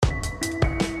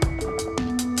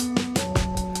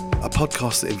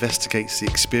podcast that investigates the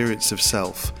experience of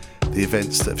self, the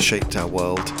events that have shaped our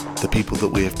world, the people that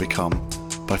we have become,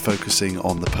 by focusing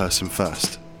on the person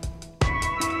first.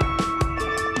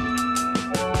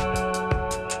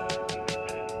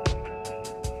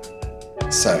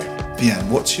 So, Vian,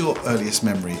 what's your earliest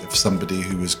memory of somebody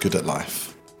who was good at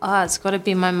life? It's got to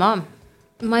be my mum.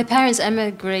 My parents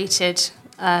emigrated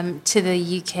to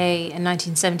the UK in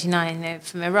 1979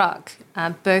 from Iraq,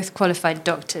 both qualified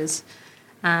doctors.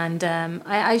 And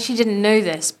I actually didn't know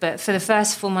this, but for the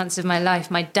first 4 months of my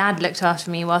life, my dad looked after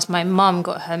me whilst my mum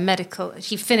got her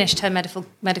she finished her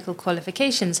medical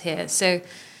qualifications here. So,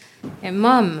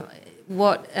 Mum,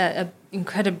 what a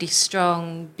incredibly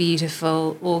strong,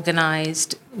 beautiful,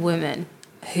 organised woman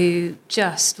who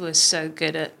just was so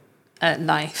good at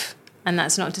life. And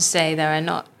that's not to say there are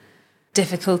not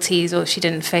difficulties, or she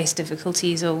didn't face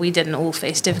difficulties, or we didn't all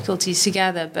face difficulties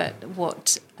together, but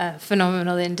what a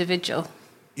phenomenal individual.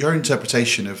 Your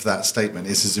interpretation of that statement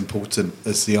is as important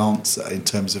as the answer in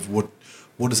terms of what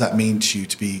does that mean to you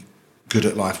to be good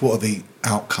at life? What are the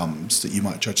outcomes that you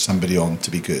might judge somebody on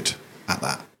to be good at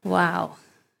that? Wow.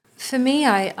 For me,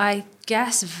 I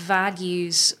guess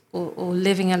values or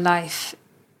living a life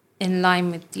in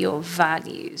line with your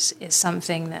values is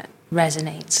something that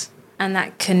resonates. And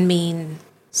that can mean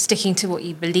sticking to what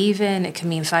you believe in. It can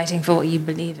mean fighting for what you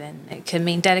believe in. It can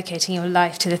mean dedicating your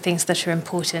life to the things that are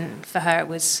important. For her, it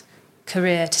was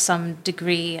career to some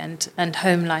degree and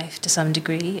home life to some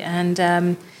degree. And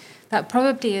that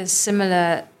probably is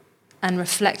similar and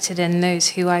reflected in those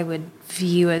who I would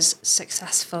view as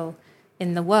successful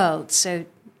in the world. So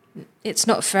it's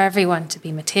not for everyone to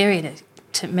be materially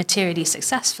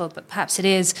successful, but perhaps it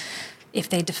is if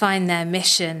they define their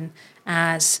mission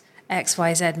as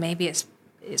XYZ. Maybe it's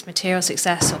material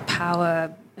success or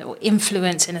power or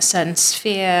influence in a certain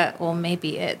sphere, or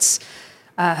maybe it's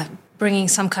bringing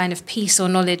some kind of peace or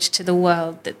knowledge to the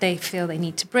world that they feel they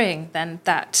need to bring. Then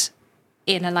that,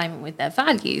 in alignment with their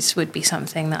values, would be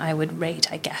something that I would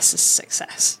rate, I guess, as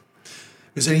success.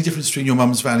 Is there any difference between your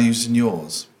mum's values and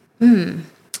yours?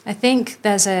 I think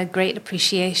there's a great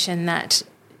appreciation that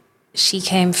she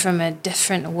came from a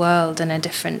different world and a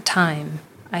different time.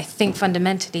 I think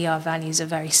fundamentally our values are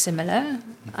very similar.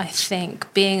 I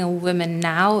think being a woman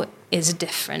now is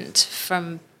different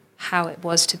from how it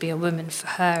was to be a woman for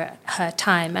her at her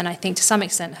time. And I think to some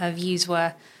extent her views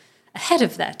were ahead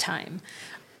of their time.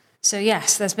 So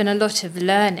yes, there's been a lot of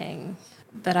learning,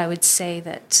 but I would say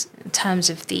that in terms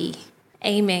of the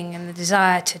aiming and the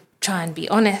desire to try and be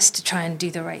honest, to try and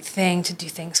do the right thing, to do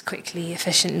things quickly,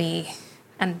 efficiently,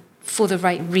 and for the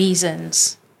right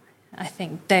reasons, I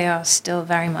think they are still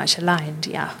very much aligned,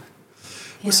 yeah.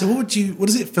 So what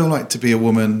does it feel like to be a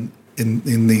woman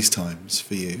in these times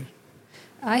for you?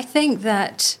 I think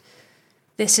that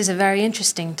this is a very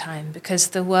interesting time because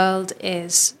the world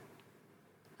is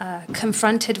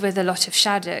confronted with a lot of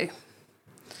shadow.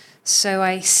 So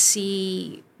I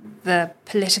see the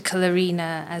political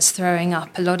arena as throwing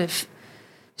up a lot of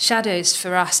shadows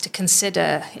for us to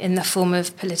consider in the form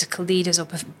of political leaders or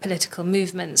political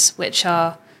movements, which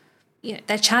are,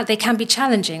 they can be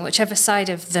challenging, whichever side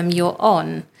of them you're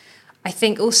on. I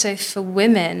think also for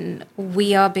women,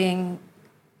 we are being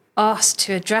asked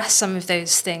to address some of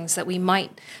those things that we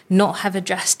might not have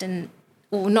addressed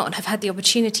or not have had the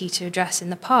opportunity to address in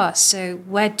the past. So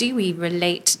where do we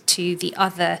relate to the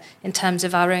other in terms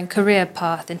of our own career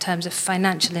path, in terms of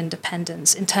financial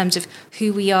independence, in terms of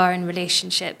who we are in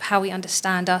relationship, how we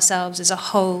understand ourselves as a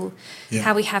whole,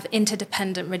 how we have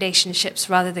interdependent relationships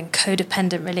rather than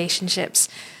codependent relationships.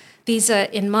 These are,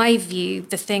 in my view,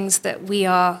 the things that we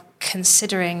are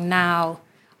considering now.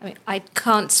 I mean, I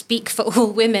can't speak for all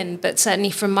women, but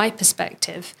certainly from my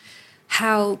perspective,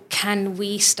 how can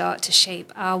we start to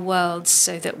shape our worlds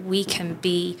so that we can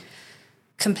be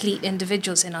complete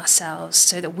individuals in ourselves,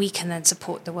 so that we can then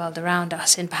support the world around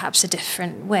us in perhaps a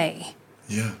different way?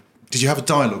 Yeah. Did you have a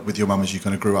dialogue with your mum as you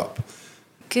kind of grew up?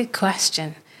 Good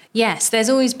question. Yes, there's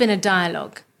always been a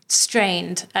dialogue,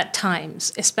 strained at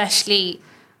times, especially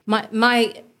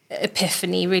my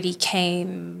epiphany really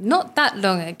came not that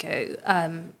long ago,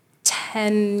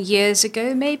 10 years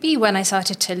ago maybe, when I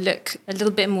started to look a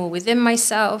little bit more within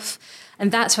myself.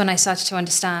 And that's when I started to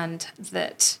understand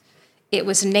that it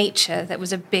was nature that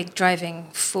was a big driving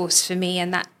force for me,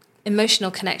 and that emotional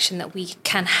connection that we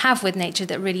can have with nature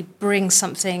that really brings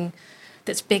something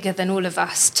that's bigger than all of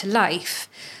us to life.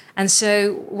 And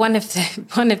so one of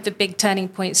the big turning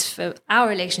points for our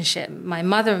relationship, my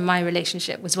mother and my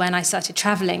relationship, was when I started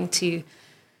traveling to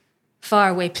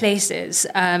faraway places,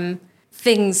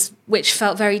 things which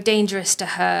felt very dangerous to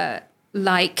her,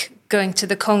 like going to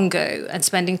the Congo and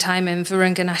spending time in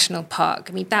Virunga National Park,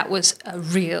 I mean, that was a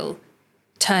real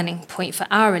turning point for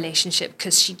our relationship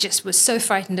because she just was so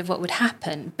frightened of what would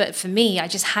happen. But for me, I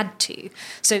just had to.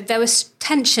 So there was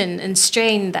tension and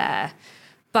strain there.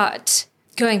 But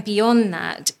going beyond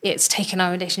that, it's taken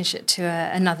our relationship to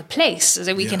another place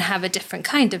so we can have a different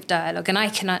kind of dialogue. And I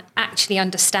can actually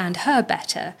understand her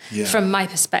better from my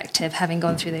perspective, having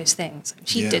gone through those things.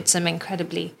 She did some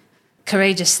incredibly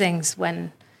courageous things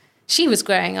when she was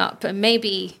growing up. And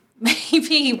maybe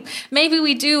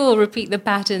we do all repeat the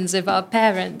patterns of our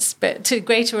parents, but to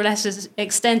greater or lesser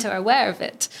extent are aware of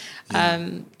it.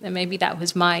 And maybe that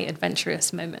was my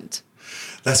adventurous moment.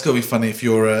 That's got to be funny if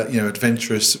you're a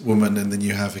adventurous woman and then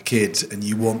you have a kid and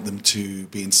you want them to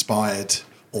be inspired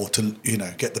or to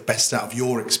get the best out of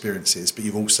your experiences, but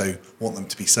you also want them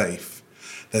to be safe.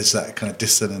 There's that kind of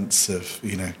dissonance of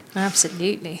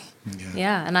Absolutely.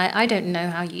 Yeah, and I don't know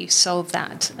how you solve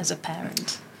that as a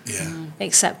parent. Yeah.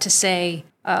 Except to say,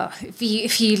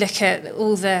 if you look at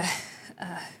all the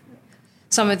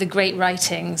some of the great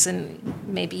writings, and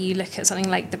maybe you look at something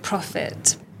like The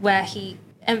Prophet, where he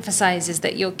emphasizes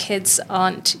that your kids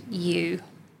aren't you.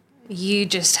 You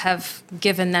just have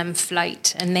given them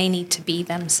flight and they need to be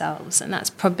themselves. And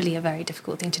that's probably a very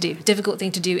difficult thing to do. A difficult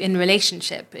thing to do in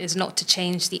relationship is not to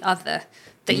change the other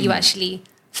that you actually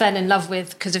fell in love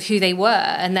with because of who they were.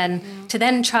 And then to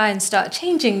then try and start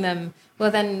changing them, well,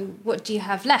 then what do you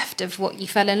have left of what you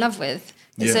fell in love with?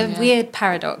 It's a weird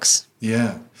paradox.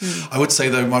 Yeah. I would say,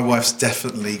 though, my wife's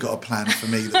definitely got a plan for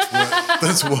me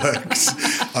that works.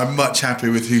 I'm much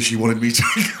happier with who she wanted me to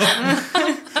become.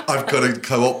 I've kind of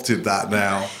co-opted that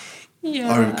now.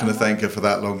 Yeah. I'm going to thank her for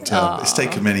that long term. It's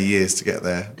taken many years to get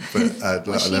there. But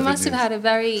well, she must have had a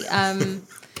very... I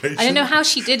don't know how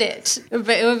she did it, but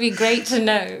it would be great to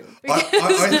know.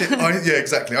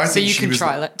 Exactly. I think you can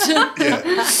trial it.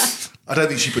 Yeah. I don't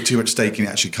think she put too much stake in it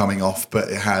actually coming off, but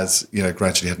it has,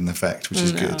 gradually had an effect, which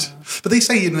is good. But they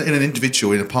say in an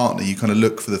individual, in a partner, you kind of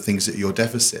look for the things that are your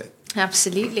deficit.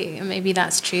 Absolutely. And maybe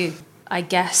that's true. I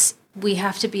guess we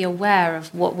have to be aware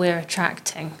of what we're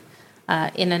attracting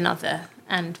in another.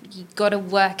 And you've got to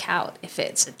work out if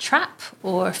it's a trap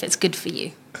or if it's good for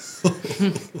you.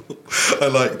 I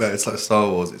like that. It's like Star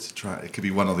Wars. It's a trap. It could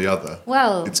be one or the other.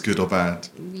 Well, it's good or bad.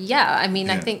 Yeah. I mean,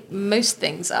 I think most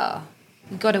things are.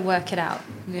 You've got to work it out.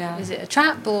 Yeah. Is it a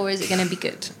trap or is it going to be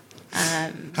good?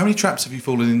 How many traps have you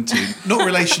fallen into? Not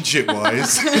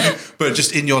relationship-wise, but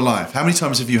just in your life. How many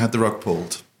times have you had the rug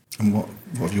pulled? And what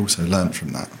have you also learned from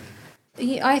that?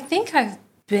 I think I've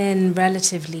been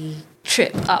relatively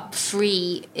trip-up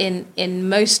free in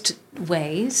most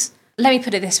ways. Let me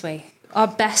put it this way. Our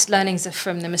best learnings are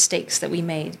from the mistakes that we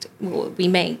make.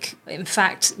 In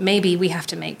fact, maybe we have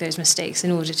to make those mistakes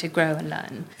in order to grow and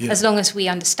learn. Yeah. As long as we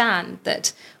understand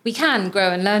that we can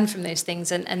grow and learn from those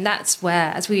things. And that's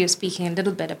where, as we were speaking a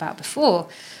little bit about before,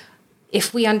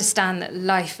 if we understand that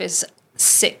life is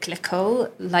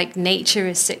cyclical, like nature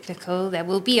is cyclical, there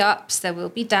will be ups, there will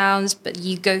be downs, but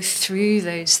you go through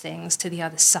those things to the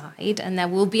other side, and there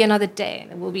will be another day,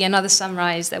 there will be another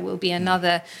sunrise, there will be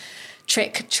another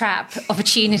trick, trap,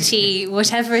 opportunity,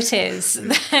 whatever it is,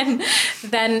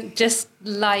 then just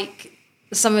like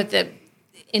some of the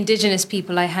indigenous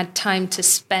people I had time to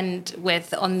spend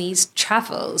with on these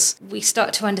travels, we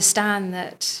start to understand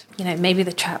that, maybe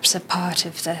the traps are part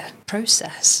of the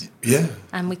process. Yeah.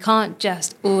 And we can't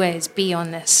just always be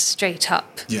on this straight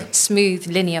up, smooth,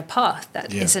 linear path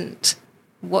that isn't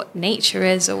what nature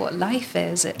is or what life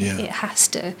is. It has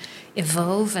to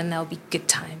evolve, and there'll be good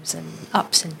times and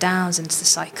ups and downs, and it's the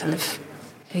cycle of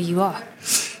who you are.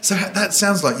 So that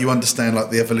sounds like you understand like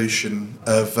the evolution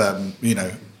of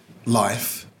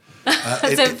life.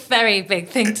 That's a very big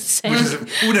thing to say.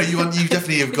 You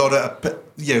definitely have got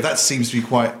that seems to be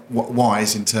quite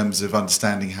wise in terms of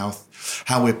understanding how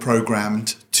we're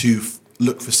programmed to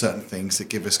look for certain things that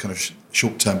give us kind of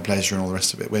short-term pleasure and all the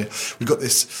rest of it. We've got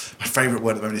this, my favourite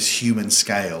word at the moment is human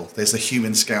scale. There's a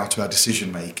human scale to our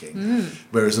decision-making,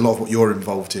 whereas a lot of what you're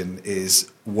involved in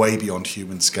is way beyond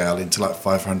human scale, into like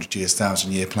 500 years,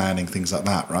 1,000-year planning, things like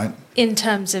that, right? In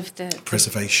terms of the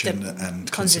preservation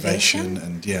and conservation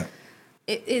and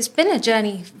It's been a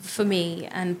journey for me,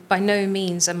 and by no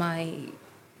means am I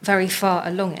very far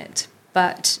along it.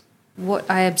 But what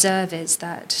I observe is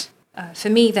that for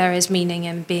me, there is meaning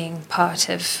in being part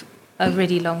of a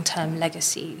really long-term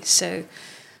legacy. So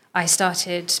I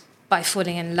started by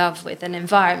falling in love with an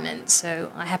environment.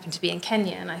 So I happened to be in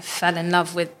Kenya, and I fell in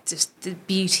love with just the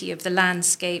beauty of the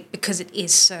landscape because it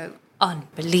is so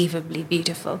unbelievably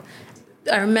beautiful.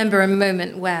 I remember a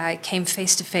moment where I came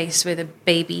face to face with a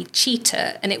baby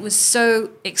cheetah, and it was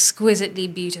so exquisitely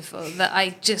beautiful that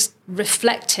I just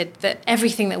reflected that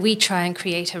everything that we try and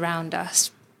create around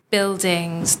us,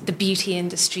 buildings, the beauty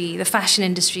industry, the fashion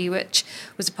industry, which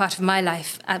was a part of my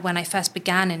life when I first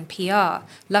began in PR,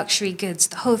 luxury goods,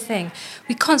 the whole thing.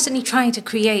 We're constantly trying to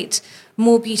create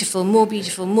more beautiful, more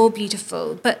beautiful, more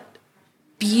beautiful, but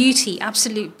beauty,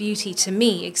 absolute beauty to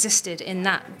me existed in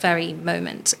that very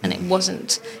moment, and it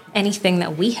wasn't anything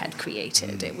that we had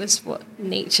created. It was what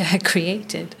nature had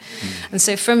created. And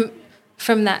so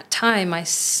from that time I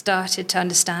started to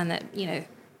understand that,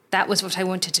 that was what I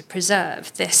wanted to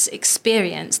preserve, this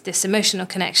experience, this emotional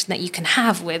connection that you can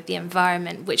have with the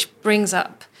environment, which brings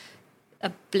up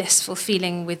a blissful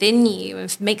feeling within you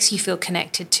and makes you feel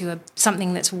connected to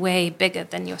something that's way bigger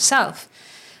than yourself.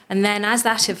 And then as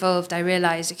that evolved, I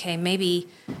realized, okay, maybe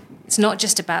it's not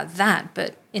just about that,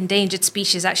 but endangered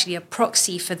species are actually a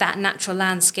proxy for that natural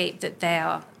landscape that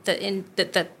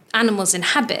the animals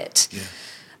inhabit. Yeah.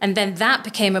 And then that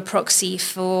became a proxy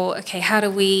for, okay, how do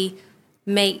we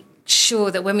make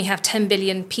sure that when we have 10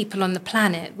 billion people on the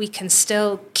planet, we can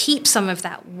still keep some of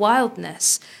that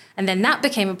wildness? And then that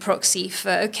became a proxy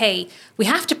for, okay, we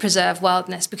have to preserve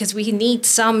wildness because we need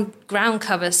some ground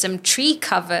cover, some tree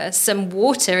cover, some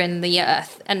water in the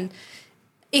earth. And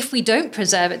if we don't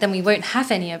preserve it, then we won't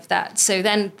have any of that. So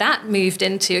then that moved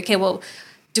into, okay, well,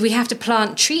 do we have to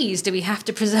plant trees? Do we have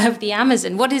to preserve the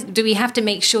Amazon? Do we have to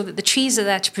make sure that the trees are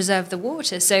there to preserve the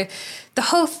water? So the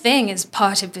whole thing is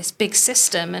part of this big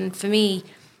system. And for me,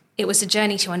 it was a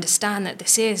journey to understand that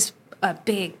this is a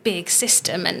big, big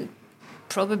system, and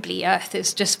probably Earth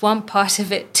is just one part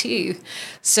of it too.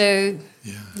 So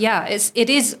it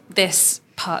is this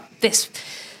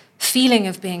feeling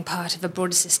of being part of a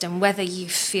broader system, whether you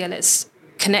feel it's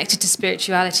connected to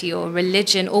spirituality or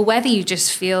religion, or whether you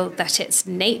just feel that it's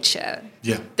nature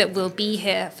that will be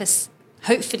here for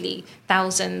hopefully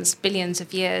thousands, billions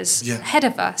of years ahead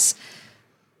of us.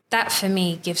 That for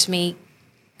me gives me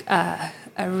a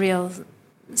real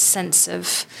sense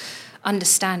of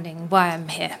understanding why I'm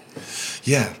here.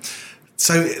 Yeah.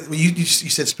 So you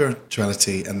said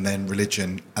spirituality and then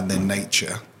religion and then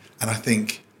nature. And I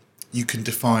think you can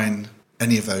define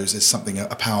any of those as something,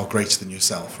 a power greater than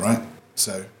yourself, right?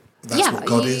 So that's what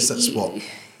God is. That's what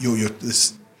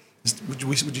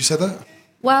would you say that?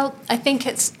 Well, I think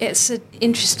it's an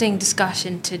interesting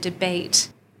discussion to debate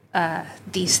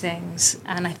these things,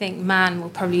 and I think man will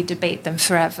probably debate them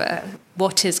forever.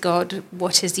 What is God?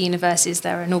 What is the universe? Is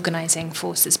there an organizing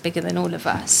force that's bigger than all of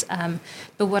us?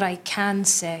 But what I can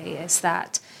say is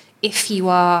that if you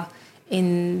are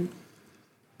in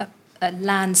a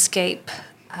landscape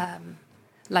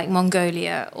like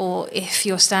Mongolia, or if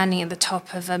you're standing at the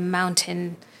top of a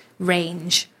mountain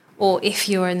range, or if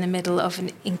you're in the middle of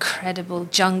an incredible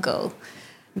jungle,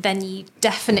 then you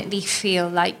definitely feel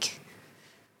like,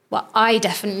 well, I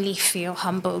definitely feel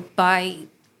humbled by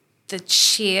the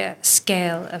sheer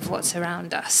scale of what's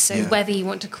around us. So whether you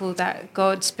want to call that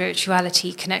God,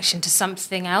 spirituality, connection to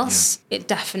something else, it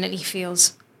definitely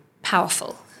feels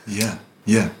powerful. Yeah.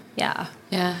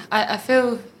 I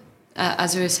feel,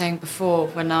 as we were saying before,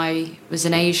 when I was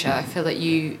in Asia, I feel that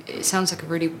it sounds like a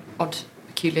really odd,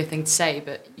 peculiar thing to say,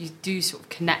 but you do sort of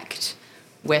connect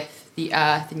with the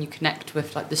earth, and you connect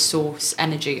with like the source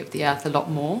energy of the earth a lot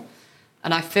more.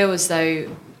 And I feel as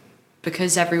though,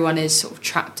 because everyone is sort of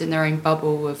trapped in their own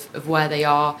bubble of where they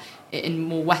are, in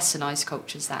more westernized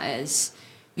cultures that is,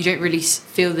 you don't really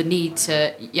feel the need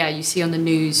to, you see on the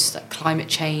news that climate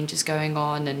change is going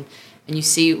on, and you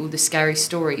see all the scary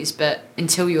stories, but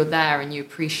until you're there and you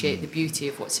appreciate the beauty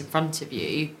of what's in front of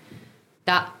you,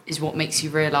 that is what makes you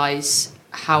realise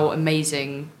how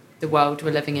amazing the world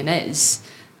we're living in is.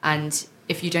 And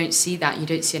if you don't see that, you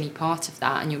don't see any part of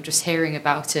that, and you're just hearing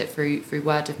about it through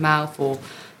word of mouth or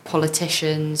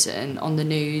politicians and on the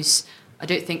news, I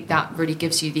don't think that really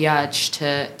gives you the urge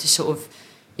to sort of,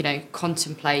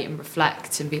 contemplate and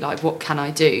reflect and be like, what can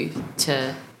I do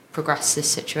to progress this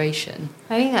situation?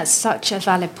 I think that's such a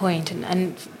valid point,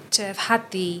 and to have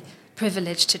had the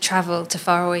privilege to travel to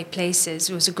faraway places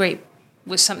was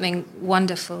something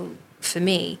wonderful for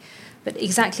me. But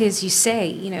exactly as you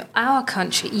say, our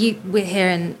country, we're here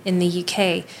in the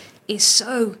UK, is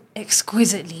so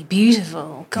exquisitely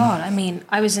beautiful. God, I mean,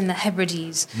 I was in the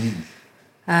Hebrides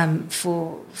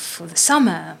for the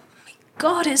summer.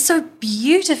 God, it's so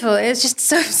beautiful. It's just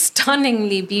so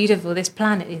stunningly beautiful. This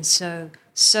planet is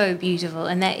so beautiful,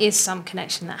 and there is some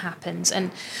connection that happens. And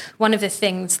one of the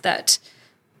things that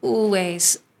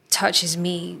always touches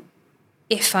me,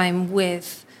 if I'm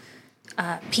with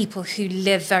people who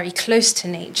live very close to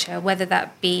nature, whether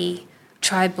that be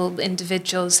tribal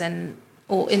individuals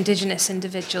or indigenous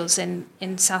individuals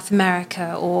in South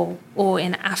America or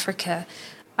in Africa.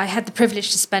 I had the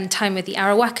privilege to spend time with the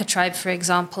Arawaka tribe, for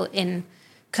example, in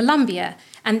Colombia.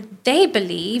 And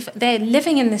they're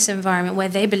living in this environment where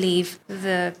they believe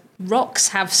the rocks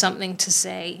have something to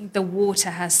say, the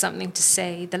water has something to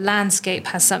say, the landscape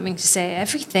has something to say.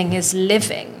 Everything is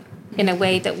living in a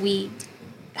way that we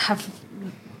have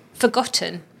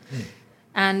forgotten.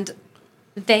 And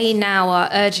they now are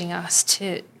urging us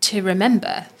to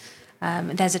remember.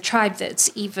 There's a tribe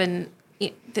that's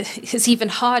it's even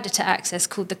harder to access,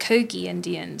 called the Kogi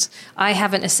Indians. I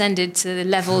haven't ascended to the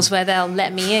levels where they'll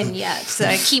let me in yet, so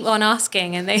I keep on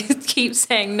asking and they keep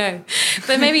saying no.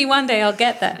 But maybe one day I'll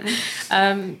get there.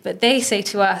 But they say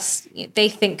to us, they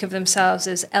think of themselves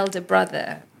as elder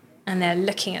brother, and they're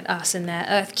looking at us and they're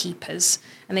earth keepers,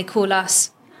 and they call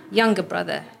us younger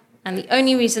brother. And the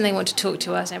only reason they want to talk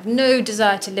to us, they have no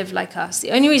desire to live like us,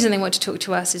 the only reason they want to talk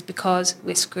to us is because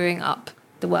we're screwing up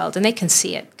the world, and they can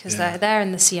see it because they're there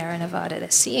in the Sierra Nevada. They're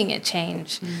seeing it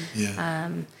change,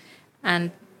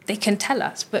 and they can tell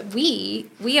us. But we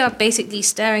are basically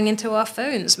staring into our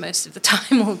phones most of the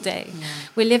time, all day. Yeah.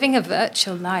 We're living a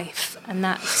virtual life, and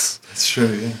that's true.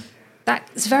 Yeah,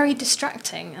 that's very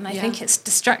distracting, and I think it's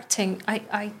distracting.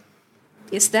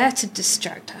 It's there to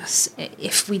distract us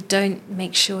if we don't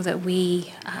make sure that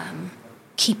we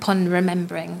keep on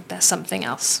remembering there's something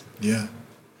else. Yeah.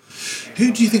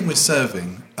 Who do you think we're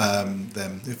serving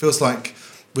them? It feels like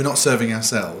we're not serving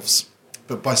ourselves,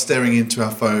 but by staring into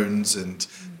our phones and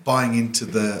buying into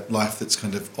the life that's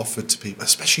kind of offered to people,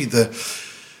 especially the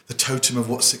totem of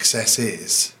what success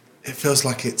is, it feels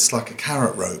like it's like a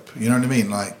carrot rope. You know what I mean?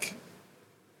 Like,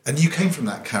 and you came from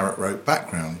that carrot rope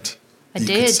background. You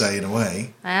could say, in a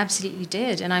way. I absolutely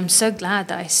did, and I'm so glad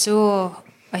that I saw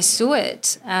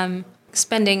it.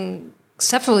 Spending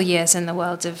several years in the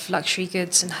world of luxury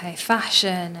goods and high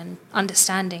fashion and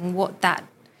understanding what that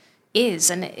is,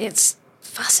 and it's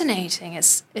fascinating.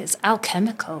 It's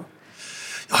alchemical.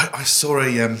 I saw a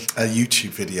YouTube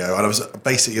video and I was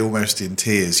basically almost in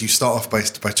tears. You start off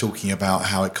by talking about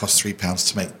how it costs £3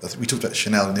 to make. We talked about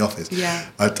Chanel in the office. Yeah.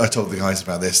 I told the guys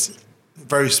about this.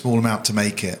 Very small amount to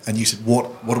make it, and you said,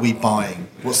 "What are we buying?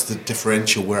 What's the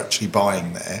differential we're actually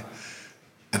buying there?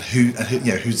 And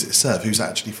who's it serve? Who's it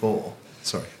actually for?"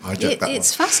 Sorry, I joked that one.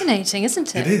 It's fascinating,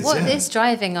 isn't it? It is. What is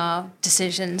driving our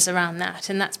decisions around that,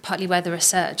 and that's partly where the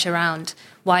research around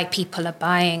why people are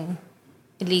buying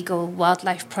illegal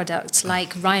wildlife products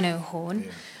like rhino horn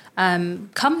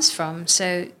comes from.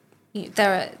 So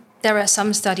there are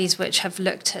some studies which have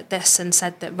looked at this and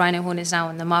said that rhino horn is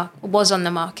now was on the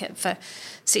market for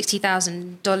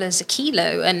 $60,000 a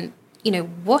kilo, and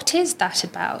what is that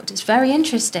about? It's very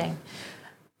interesting.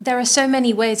 There are so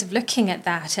many ways of looking at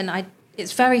that, and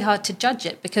it's very hard to judge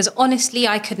it because honestly,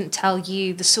 I couldn't tell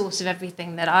you the source of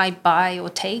everything that I buy or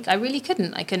take. I really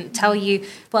couldn't. I couldn't tell you.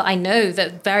 Well, I know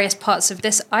that various parts of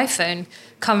this iPhone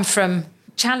come from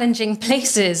challenging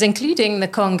places, including the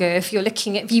Congo. If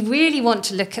you really want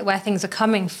to look at where things are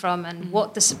coming from and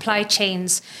what the supply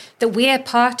chains that we're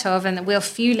part of and that we're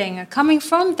fueling are coming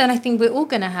from, then I think we're all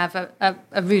going to have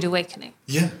a rude awakening.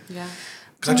 Yeah.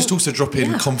 Can I just also drop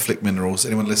in conflict minerals?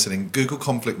 Anyone listening, Google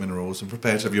conflict minerals and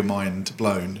prepare to have your mind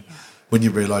blown when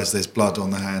you realise there's blood on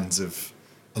the hands of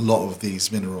a lot of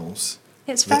these minerals.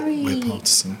 We're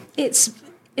partisan.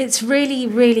 It's really,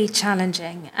 really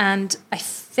challenging, and I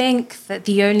think that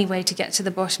the only way to get to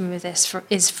the bottom of this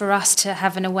is for us to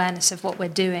have an awareness of what we're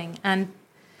doing, and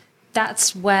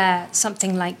that's where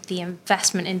something like the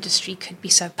investment industry could be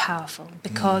so powerful,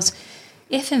 because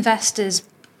if investors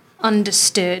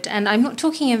understood, and I'm not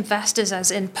talking investors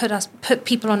as in put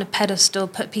people on a pedestal,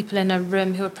 put people in a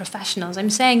room who are professionals. I'm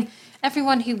saying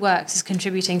everyone who works is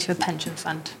contributing to a pension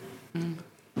fund.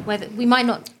 Whether we might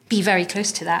not be very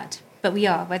close to that, but we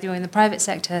are, whether you're in the private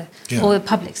sector or the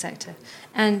public sector.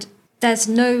 And there's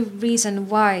no reason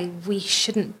why we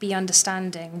shouldn't be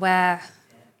understanding where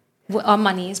our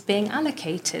money is being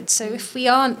allocated. So if we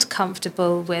aren't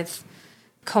comfortable with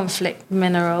conflict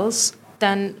minerals,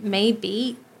 then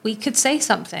maybe we could say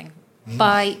something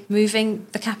by moving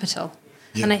the capital.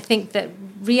 Yeah. And I think that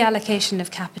reallocation of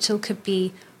capital could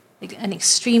be an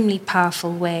extremely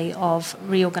powerful way of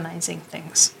reorganizing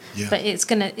things. Yeah. But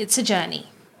it's a journey.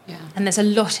 Yeah. And there's a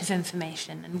lot of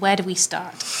information. And where do we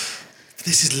start?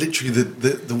 This is literally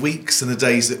the weeks and the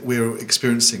days that we're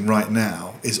experiencing right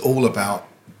now is all about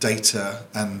data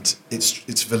and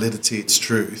its validity, its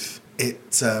truth.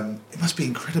 It must be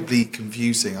incredibly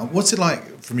confusing. What's it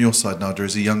like from your side, Nadia,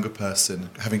 as a younger person,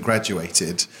 having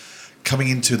graduated, coming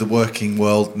into the working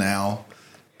world now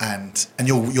and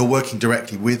you're working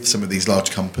directly with some of these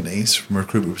large companies from a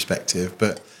recruitment perspective,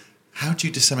 but how do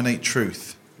you disseminate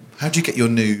truth? How do you get your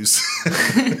news?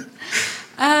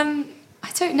 I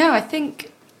don't know. I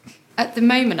think at the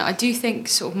moment, I do think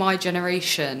sort of my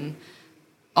generation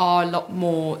are a lot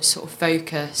more sort of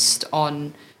focused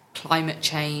on climate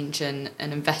change and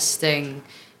investing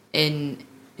in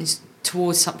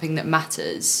towards something that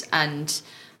matters. And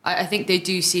I think they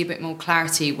do see a bit more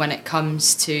clarity when it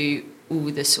comes to all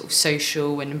the sort of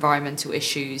social and environmental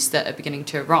issues that are beginning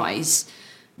to arise.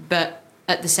 But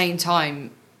at the same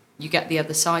time, you get the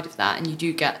other side of that, and you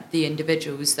do get the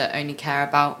individuals that only care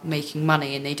about making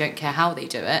money and they don't care how they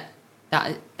do it.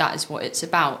 That is what it's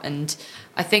about. And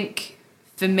I think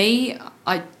for me,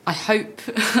 I hope,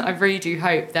 I really do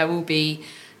hope there will be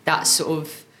that sort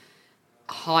of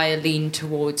higher lean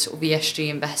towards sort of ESG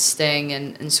investing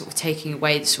and sort of taking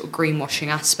away the sort of greenwashing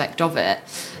aspect of it,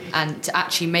 and to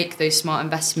actually make those smart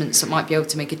investments that might be able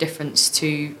to make a difference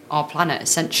to our planet,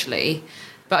 essentially.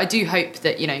 But I do hope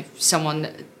that, you know,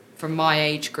 someone from my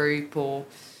age group or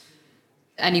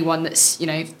anyone that's, you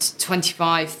know,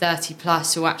 25, 30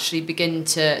 plus will actually begin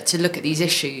to look at these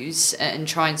issues and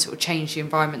try and sort of change the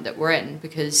environment that we're in,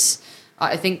 because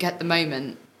I think at the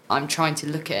moment I'm trying to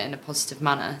look at it in a positive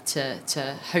manner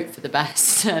to hope for the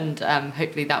best, and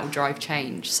hopefully that will drive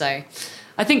change. So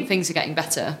I think things are getting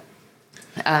better,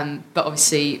 but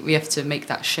obviously we have to make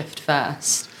that shift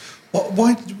first.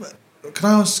 Why? Can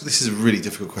I ask, this is a really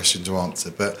difficult question to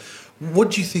answer, but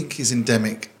what do you think is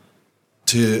endemic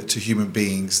to human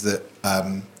beings that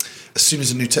as soon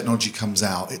as a new technology comes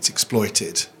out, it's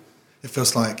exploited? It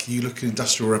feels like you look at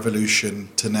Industrial Revolution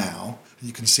to now, and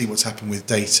you can see what's happened with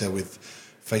data, with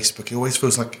Facebook. It always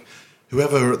feels like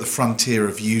whoever are at the frontier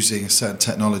of using a certain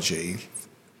technology,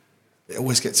 it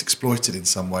always gets exploited in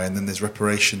some way, and then there's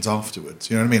reparations afterwards.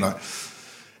 You know what I mean? Like,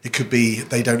 it could be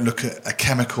they don't look at a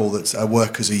chemical that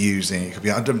workers are using. It could be,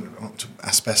 not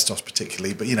asbestos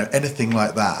particularly, but, you know, anything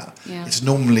like that. Yeah. It's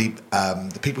normally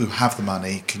the people who have the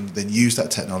money can then use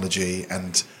that technology,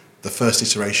 and the first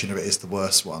iteration of it is the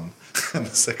worst one, and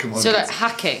the second one. So like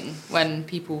hacking, when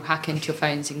people hack into your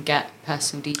phones and get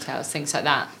personal details, things like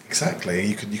that. Exactly.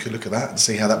 You could look at that and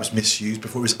see how that was misused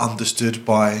before it was understood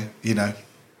by, you know,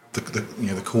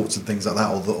 the courts and things like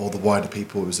that, or the wider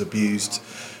people. It was abused.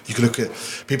 You could look at,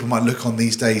 people might look on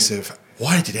these days of,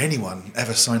 why did anyone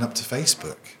ever sign up to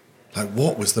Facebook? Like,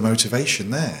 what was the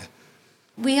motivation there?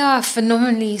 We are a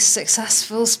phenomenally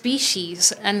successful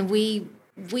species, and we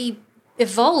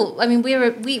evolve. I mean,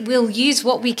 we'll use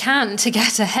what we can to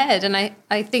get ahead, and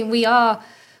I think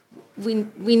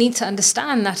we need to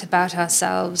understand that about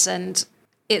ourselves. And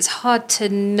it's hard to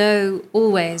know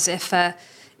always if a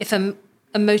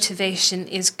motivation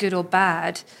is good or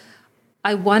bad.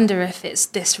 I wonder if it's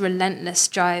this relentless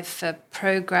drive for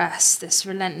progress, this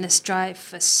relentless drive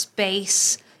for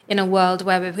space in a world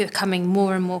where we're becoming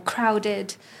more and more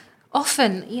crowded.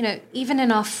 Often, you know, even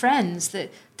in our friends, the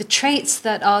traits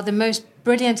that are the most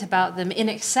brilliant about them in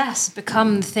excess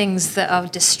become the things that are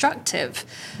destructive.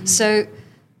 So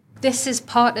this is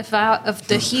part of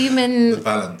the human the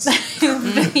balance,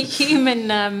 the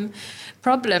human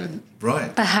problem,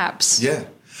 right? Perhaps, yeah.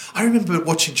 I remember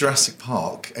watching Jurassic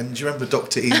Park, and do you remember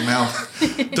Dr.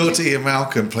 Ian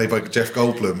Malcolm, played by Jeff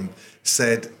Goldblum,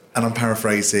 said, and I'm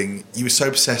paraphrasing, you were so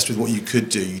obsessed with what you could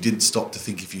do, you didn't stop to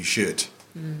think if you should.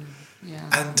 Yeah.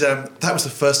 And that was the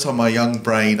first time my young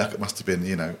brain, like, it must have been,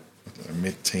 you know,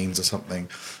 mid-teens or something,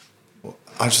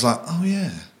 I was just like, oh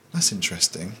yeah, that's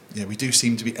interesting. Yeah, we do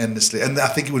seem to be endlessly, and I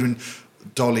think it would have been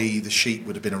Dolly the sheep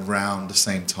would have been around the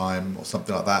same time or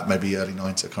something like that, maybe early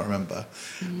 90s, I can't remember.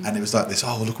 And it was like this,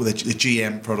 oh, look at the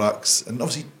GM products. And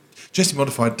obviously Genetically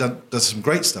Modified does some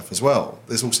great stuff as well.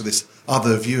 There's also this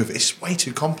other view of it. It's way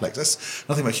too complex. That's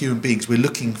nothing about human beings. We're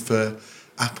looking for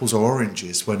apples or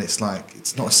oranges when it's like,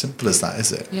 it's not as simple as that,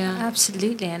 is it? Yeah,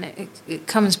 absolutely. And it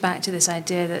comes back to this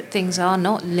idea that things are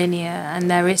not linear, and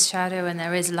there is shadow and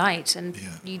there is light, and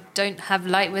you don't have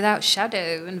light without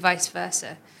shadow, and vice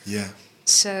versa. Yeah.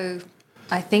 So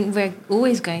I think we're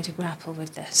always going to grapple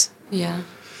with this. Yeah.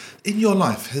 In your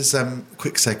life, has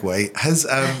quick segue, has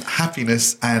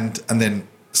happiness and then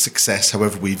success,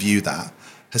 however we view that,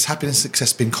 has happiness and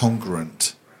success been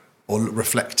congruent or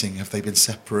reflecting? Have they been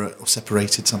separate or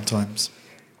separated sometimes?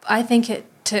 I think it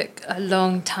took a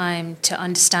long time to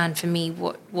understand for me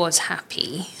what was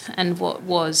happy and what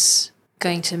was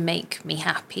going to make me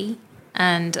happy.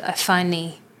 And I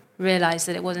finally realised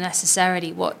that it wasn't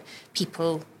necessarily what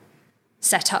people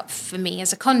set up for me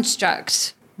as a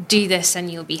construct. Do this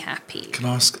and you'll be happy. Can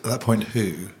I ask at that point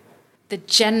who? The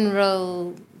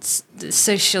general the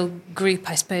social group,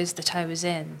 I suppose, that I was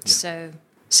in. Yeah. So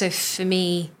So for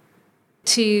me,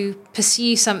 to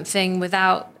pursue something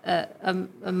without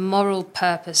a moral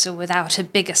purpose or without a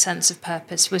bigger sense of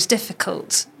purpose was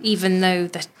difficult, even though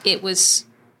that it was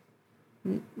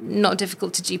not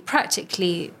difficult to do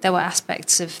practically. There were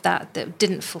aspects of that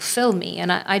didn't fulfill me.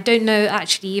 And I don't know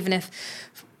actually even if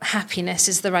happiness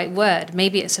is the right word.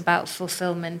 Maybe it's about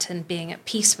fulfillment and being at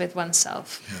peace with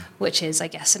oneself, which is, I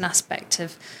guess, an aspect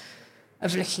of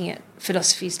looking at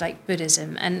philosophies like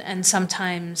Buddhism. And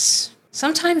sometimes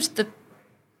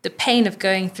the pain of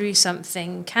going through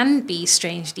something can be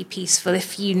strangely peaceful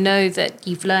if you know that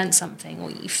you've learned something, or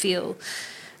you feel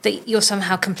that you're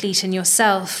somehow complete in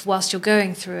yourself whilst you're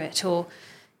going through it. Or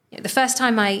the first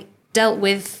time I dealt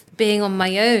with being on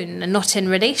my own and not in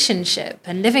relationship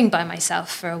and living by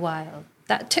myself for a while,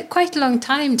 that took quite a long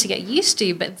time to get used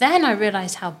to. But then I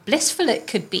realised how blissful it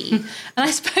could be. And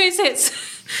I suppose it's...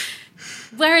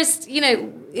 Whereas,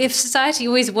 if society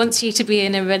always wants you to be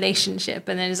in a relationship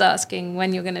and then is asking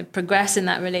when you're going to progress in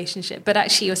that relationship, but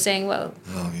actually you're saying, well,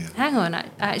 hang on,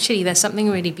 actually there's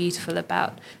something really beautiful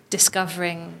about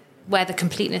discovering where the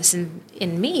completeness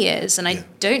in me is, and I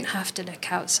don't have to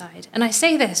look outside. And I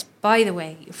say this, by the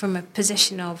way, from a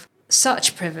position of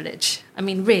such privilege. I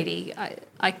mean, really,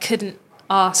 I couldn't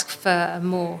ask for a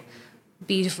more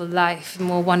beautiful life,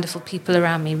 more wonderful people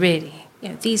around me, really.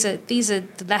 These are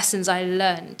the lessons I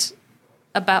learned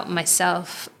about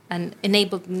myself and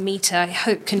enabled me to, I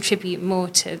hope, contribute more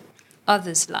to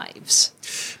others' lives.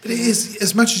 But it is,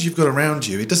 as much as you've got around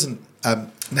you, it doesn't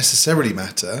necessarily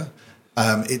matter.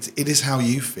 It is how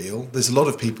you feel. There's a lot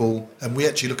of people, and we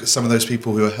actually look at some of those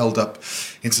people who are held up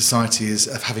in society as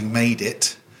of having made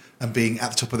it and being at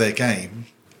the top of their game,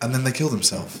 and then they kill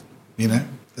themselves,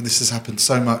 And this has happened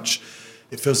so much.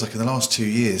 It feels like in the last 2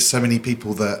 years, so many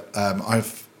people that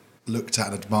I've looked at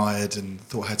and admired and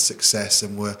thought had success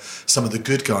and were some of the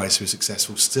good guys who were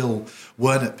successful still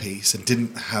weren't at peace and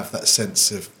didn't have that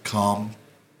sense of calm.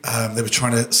 They were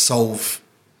trying to solve,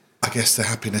 I guess, their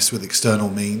happiness with external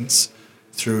means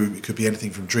through, it could be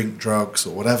anything from drink, drugs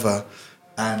or whatever.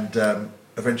 And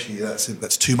eventually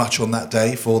that's too much on that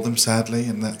day for them, sadly,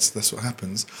 and that's what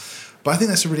happens. But I think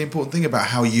that's a really important thing about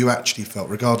how you actually felt,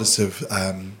 regardless of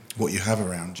what you have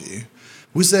around you.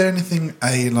 Was there anything,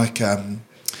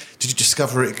 did you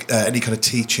discover any kind of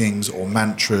teachings or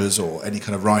mantras or any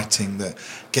kind of writing that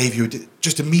gave you,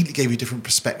 just immediately gave you a different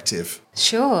perspective?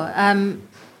 Sure.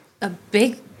 A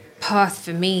big path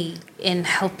for me in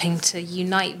helping to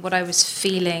unite what I was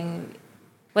feeling,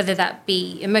 whether that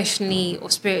be emotionally or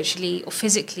spiritually or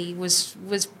physically, was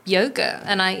yoga.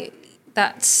 And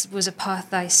that was a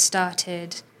path I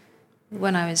started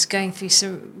when I was going through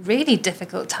some really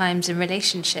difficult times in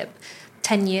relationship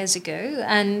 10 years ago.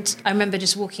 And I remember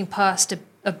just walking past a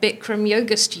Bikram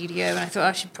yoga studio, and I thought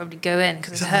I should probably go in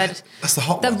because I heard that's the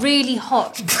hot one. Really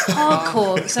hot,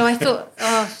 hardcore. So I thought,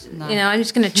 I'm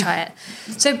just going to try it.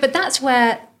 So, but that's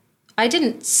where I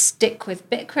didn't stick with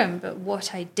Bikram, but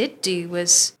what I did do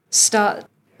was start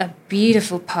a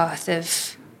beautiful path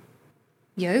of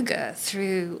yoga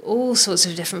through all sorts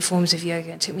of different forms of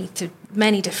yoga. It took me to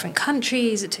many different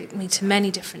countries. It took me to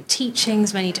many different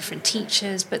teachings, many different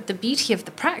teachers. But the beauty of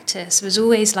the practice was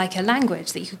always like a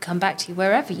language that you could come back to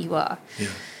wherever you are. Yeah.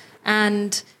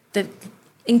 And the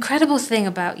incredible thing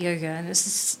about yoga, and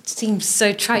this seems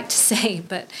so trite to say,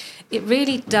 but it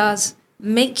really does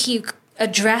make you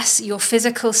address your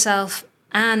physical self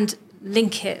and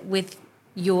link it with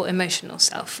your emotional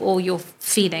self or your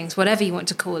feelings, whatever you want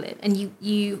to call it. And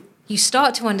you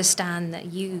start to understand that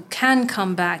you can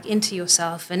come back into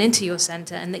yourself and into your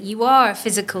center, and that you are a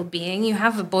physical being, you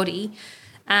have a body,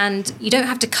 and you don't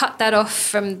have to cut that off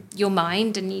from your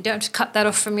mind, and you don't have to cut that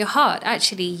off from your heart.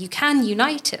 Actually, you can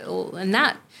unite it all. And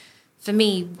that, for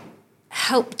me,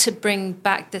 helped to bring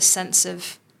back this sense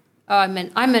of, I'm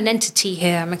an entity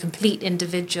here, I'm a complete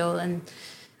individual, and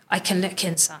I can look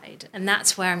inside, and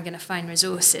that's where I'm going to find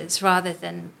resources rather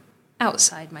than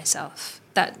outside myself.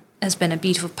 That has been a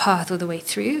beautiful path all the way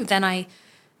through. Then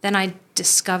I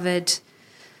discovered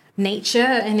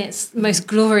nature in its most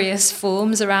glorious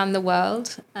forms around the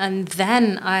world, and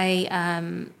then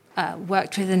I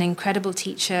worked with an incredible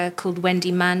teacher called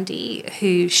Wendy Mandy,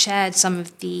 who shared some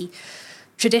of the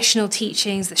traditional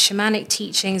teachings, the shamanic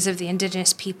teachings of the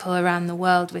indigenous people around the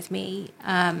world with me,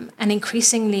 and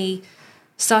increasingly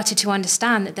started to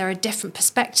understand that there are different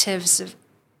perspectives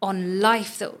on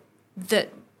life that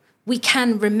we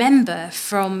can remember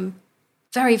from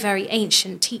very, very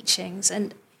ancient teachings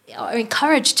and are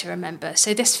encouraged to remember.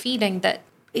 So this feeling that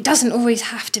it doesn't always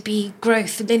have to be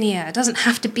growth linear. It doesn't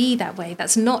have to be that way.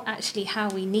 That's not actually how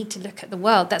we need to look at the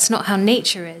world. That's not how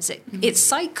nature is. It's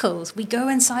cycles. We go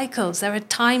in cycles. There are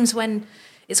times when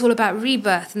it's all about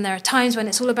rebirth, and there are times when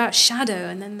it's all about shadow,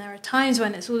 and then there are times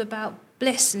when it's all about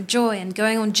bliss and joy and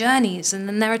going on journeys, and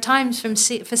then there are times for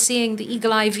seeing the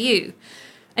eagle-eye view.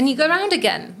 And you go around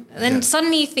again, and then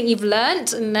suddenly you think you've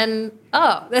learnt, and then,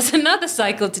 there's another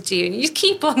cycle to do, and you just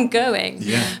keep on going.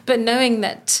 Yeah. But knowing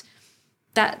that's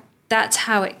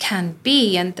how it can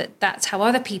be, and that's how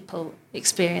other people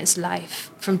experience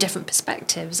life from different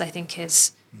perspectives, I think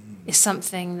is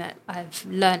something that I've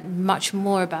learned much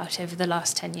more about over the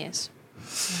last 10 years.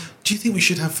 Do you think we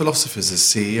should have philosophers as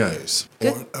CEOs?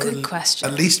 Good question.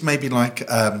 At least maybe like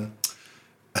a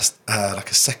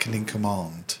second in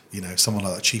command, someone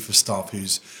like a chief of staff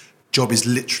whose job is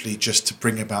literally just to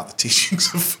bring about the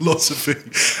teachings of philosophy.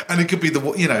 And it could be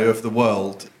of the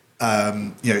world.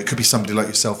 It could be somebody like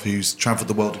yourself who's travelled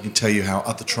the world and can tell you how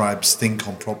other tribes think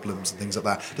on problems and things like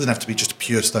that. It doesn't have to be just a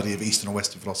pure study of Eastern or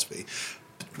Western philosophy.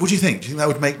 What do you think? Do you think that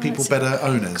would make people better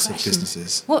owners of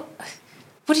businesses? What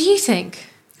do you think?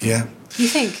 Yeah. You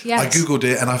think, yes. I Googled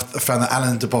it, and I found that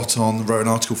Alain de Botton wrote an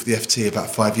article for the FT about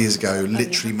 5 years ago,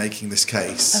 literally making this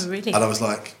case. Oh, really? And I was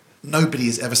like, nobody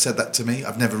has ever said that to me.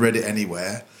 I've never read it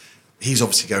anywhere. He's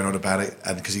obviously going on about it,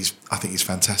 and because I think he's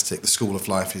fantastic. The School of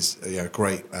Life is a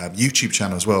great YouTube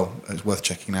channel as well. It's worth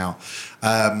checking out.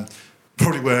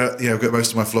 Probably where I get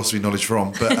most of my philosophy knowledge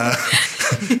from, but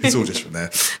it's all just from there.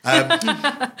 But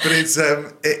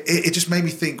it just made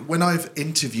me think. When I've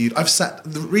interviewed,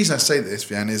 the reason I say this,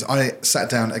 Vian, is I sat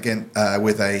down again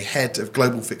with a head of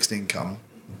global fixed income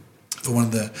for one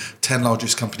of the 10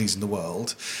 largest companies in the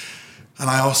world. And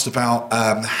I asked about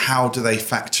how do they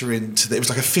factor into it was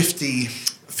like a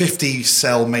 50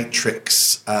 cell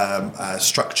matrix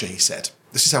structure, he said.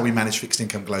 This is how we manage fixed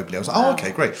income globally. I was like,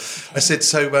 okay, great. I said,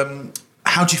 so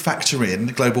how do you factor in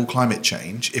global climate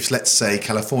change if, let's say,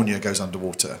 California goes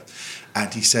underwater?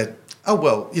 And he said,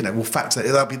 we'll factor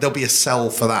that. There'll be a cell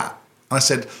for that. And I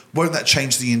said, won't that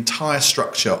change the entire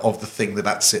structure of the thing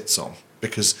that sits on?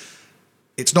 Because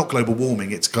it's not global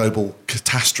warming, it's global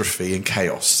catastrophe and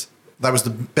chaos. That was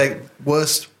the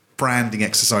worst branding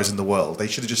exercise in the world. They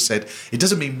should have just said, it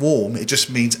doesn't mean warm, it just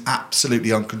means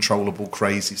absolutely uncontrollable,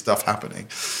 crazy stuff happening.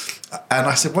 And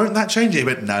I said, won't that change it? He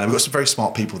went, no, we've got some very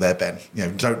smart people there, Ben.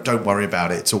 Don't worry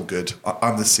about it, it's all good.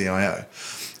 I'm the CIO.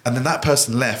 And then that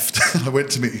person left, and I went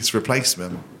to meet his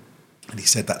replacement, and he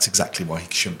said that's exactly why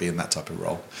he shouldn't be in that type of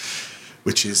role,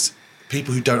 which is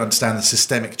people who don't understand the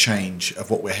systemic change of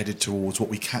what we're headed towards,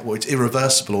 it's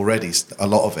irreversible already, a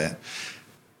lot of it.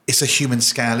 It's a human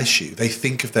scale issue. They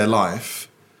think of their life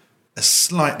as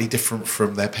slightly different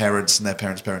from their parents and their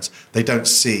parents' parents. They don't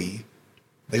stand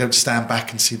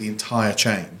back and see the entire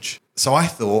change. So I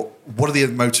thought, what are they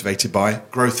motivated by?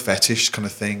 Growth fetish kind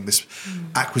of thing, this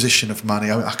acquisition of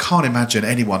money. I can't imagine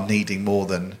anyone needing more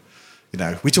than,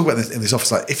 we talk about this in this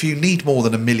office, like if you need more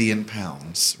than £1 million,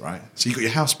 right? So you've got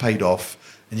your house paid off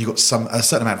and you've got a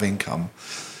certain amount of income,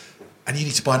 and you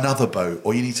need to buy another boat,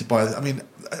 or you need to buy,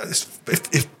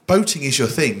 if boating is your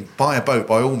thing, buy a boat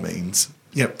by all means.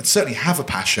 And certainly have a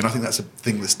passion. I think that's a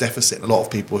thing that's deficit in a lot of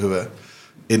people who are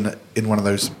in one of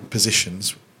those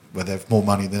positions where they have more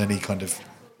money than any kind of...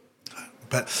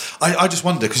 But I just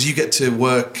wonder, because you get to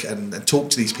work and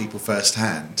talk to these people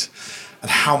firsthand,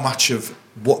 and how much of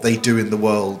what they do in the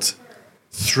world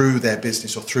through their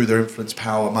business or through their influence,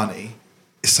 power, money,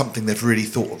 is something they've really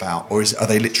thought about, or are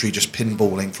they literally just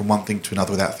pinballing from one thing to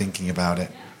another without thinking about it?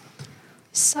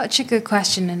 Such a good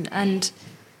question, and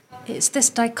it's this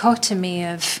dichotomy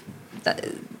of that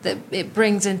it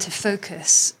brings into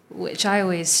focus, which I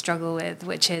always struggle with,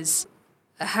 which is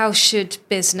how should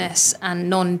business and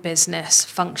non-business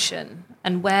function,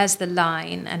 and where's the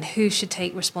line, and who should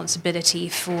take responsibility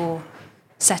for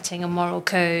setting a moral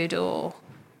code, or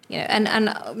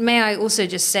and may I also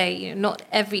just say,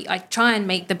 I try and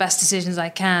make the best decisions I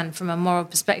can from a moral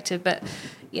perspective, but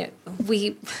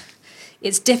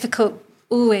it's difficult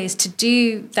always to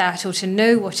do that or to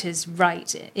know what is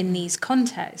right in these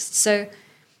contexts. So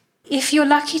if you're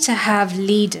lucky to have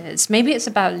leaders, maybe it's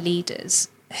about leaders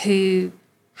who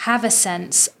have a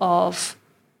sense of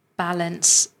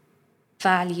balance,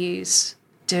 values,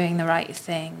 doing the right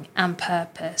thing, and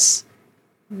purpose.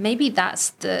 Maybe that's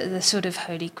the sort of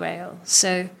holy grail.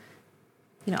 So,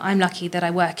 I'm lucky that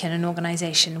I work in an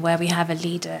organization where we have a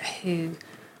leader who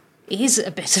is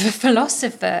a bit of a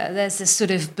philosopher. There's this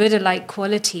sort of Buddha-like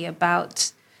quality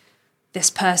about this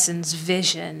person's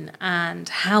vision and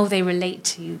how they relate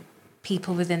to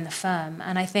people within the firm.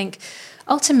 And I think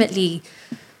ultimately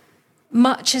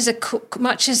much as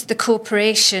the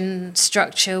corporation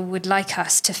structure would like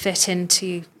us to fit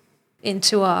into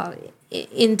our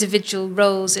individual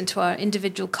roles, into our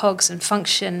individual cogs and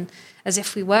function as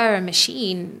if we were a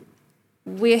machine,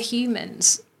 we're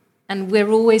humans. And we're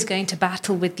always going to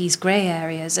battle with these grey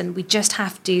areas. And we just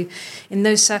have to, in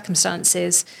those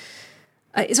circumstances,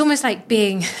 it's almost like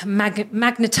being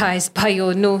magnetized by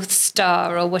your North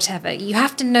Star or whatever. You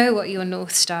have to know what your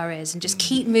North Star is and just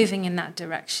keep moving in that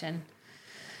direction.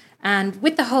 And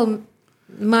with the whole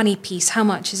money piece, how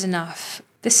much is enough?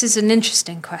 This is an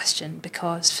interesting question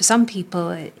because for some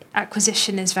people,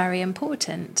 acquisition is very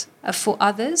important. For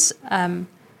others,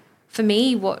 for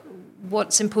me,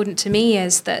 what's important to me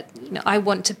is that I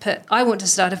want to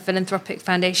start a philanthropic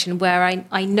foundation where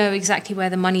I know exactly where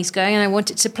the money's going and I want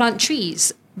it to plant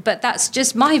trees. But that's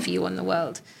just my view on the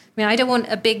world. I mean, I don't want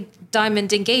a big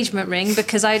diamond engagement ring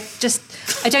because I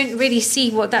don't really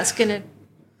see what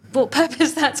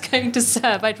purpose that's going to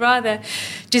serve. I'd rather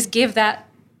just give that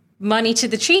money to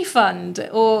the tree fund.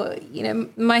 Or,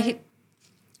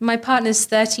 my partner's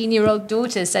 13-year-old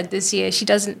daughter said this year she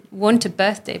doesn't want a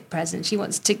birthday present. She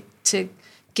wants to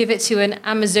give it to an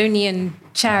Amazonian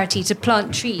charity to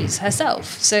plant trees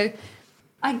herself. So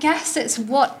I guess it's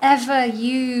whatever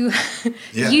you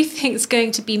think is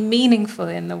going to be meaningful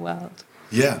in the world.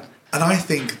 Yeah. And I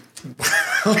think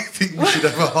we should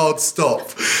have a hard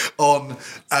stop on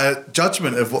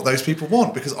judgment of what those people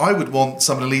want, because I would want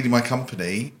someone leading my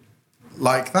company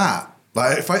like that.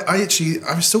 Like if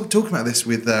I was still talking about this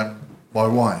with my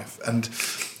wife, and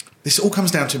this all comes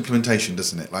down to implementation,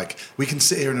 doesn't it? Like we can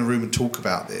sit here in a room and talk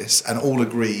about this and all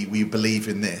agree we believe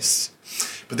in this,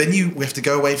 but then we have to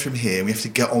go away from here and we have to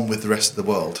get on with the rest of the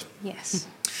world. Yes.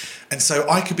 And so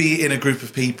I could be in a group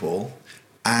of people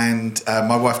and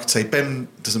my wife could say, Ben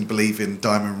doesn't believe in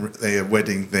diamond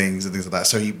wedding things and things like that,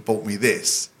 so he bought me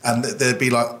this. And there'd be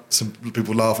like some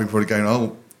people laughing, probably going,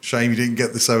 oh, shame you didn't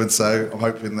get the so-and-so. I'm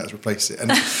hoping that's replaced it.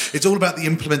 And it's all about the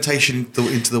implementation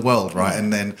into the world, right?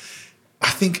 And then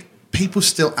I think people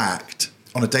still act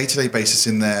on a day-to-day basis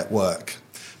in their work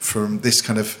from this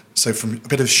from a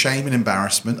bit of shame and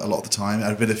embarrassment a lot of the time,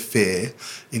 and a bit of fear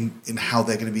in how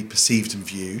they're going to be perceived and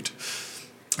viewed.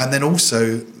 And then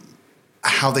also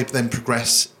how they then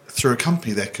progress through a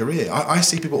company, their career. I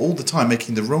see people all the time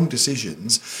making the wrong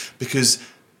decisions because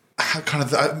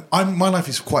my life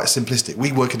is quite simplistic.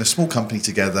 We work in a small company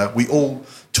together. We all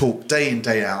talk day in,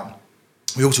 day out.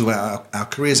 We all talk about our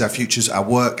careers, our futures, our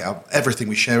work, everything.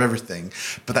 We share everything.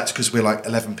 But that's because we're like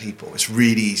 11 people. It's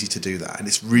really easy to do that. And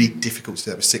it's really difficult to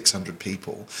do that with 600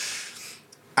 people.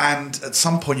 And at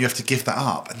some point you have to give that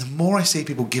up. And the more I see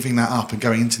people giving that up and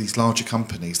going into these larger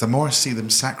companies, the more I see them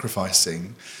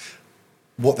sacrificing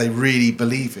what they really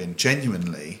believe in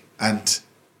genuinely. And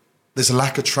there's a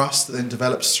lack of trust that then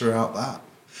develops throughout that.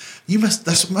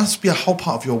 That must be a whole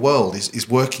part of your world is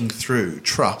working through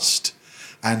trust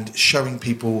and showing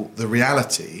people the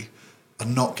reality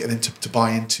and not getting them to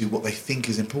buy into what they think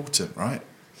is important, right?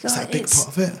 Is that a big part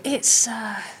of it? It's...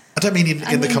 I don't mean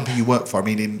in the company you work for. I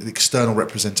mean in the external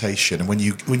representation and when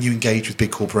you engage with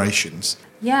big corporations.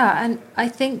 Yeah, and I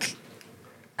think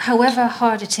however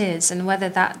hard it is, and whether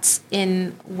that's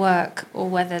in work or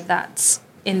whether that's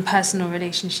in personal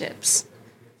relationships,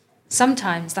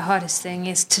 sometimes the hardest thing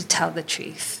is to tell the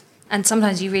truth. And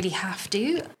sometimes you really have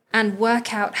to. And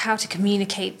work out how to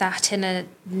communicate that in a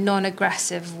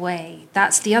non-aggressive way.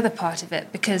 That's the other part of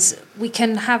it, because we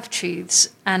can have truths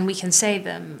and we can say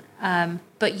them,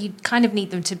 but you kind of need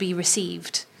them to be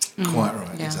received. Quite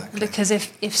right, yeah. Exactly. Because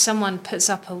if someone puts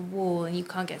up a wall and you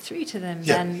can't get through to them,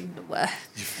 then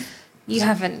you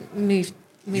haven't moved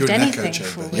anything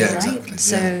forward, right? Exactly.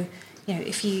 So,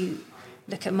 if you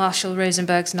look at Marshall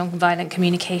Rosenberg's Nonviolent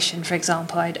Communication, for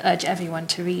example, I'd urge everyone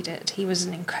to read it. He was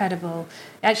an incredible...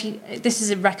 Actually, this is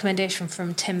a recommendation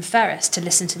from Tim Ferriss to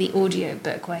listen to the audio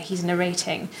book where he's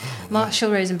narrating.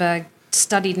 Marshall Rosenberg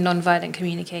studied nonviolent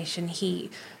communication. He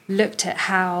looked at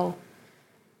how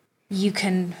you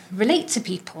can relate to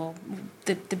people,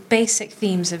 the basic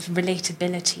themes of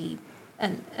relatability,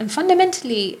 and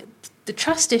fundamentally the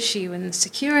trust issue and the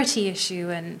security issue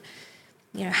and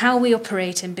how we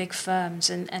operate in big firms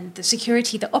and the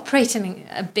security that operating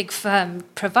a big firm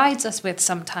provides us with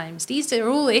sometimes. These are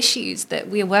all issues that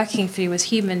we're working through as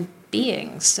human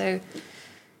beings. So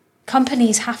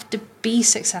companies have to be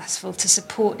successful to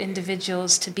support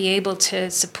individuals, to be able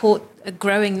to support a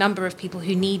growing number of people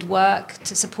who need work,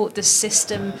 to support the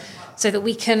system so that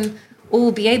we can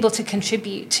all be able to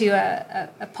contribute to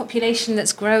a population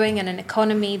that's growing and an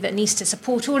economy that needs to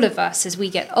support all of us as we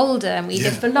get older and we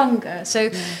live for longer. So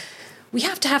we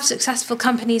have to have successful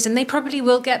companies, and they probably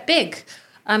will get big.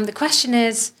 The question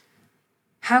is,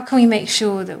 how can we make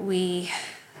sure that we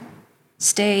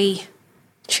stay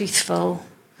truthful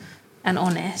and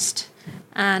honest?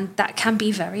 And that can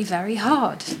be very, very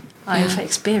hard, I've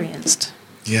experienced.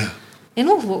 Yeah. In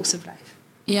all walks of life.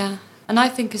 Yeah. And I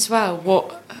think as well,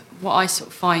 what I sort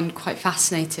of find quite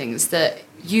fascinating is that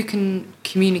you can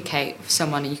communicate with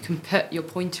someone and you can put your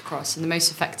point across in the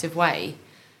most effective way.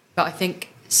 But I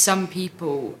think some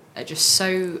people are just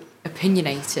so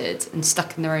opinionated and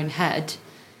stuck in their own head,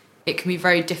 it can be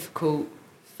very difficult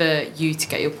for you to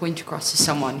get your point across to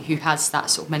someone who has that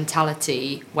sort of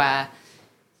mentality where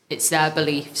it's their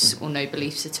beliefs or no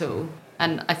beliefs at all.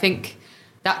 And I think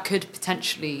that could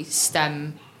potentially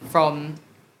stem from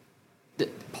the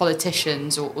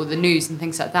politicians or the news and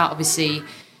things like that. Obviously,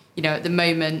 you know, at the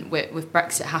moment with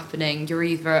Brexit happening, you're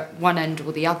either at one end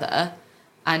or the other,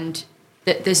 and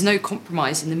there's no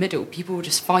compromise in the middle. People are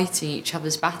just fighting each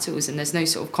other's battles and there's no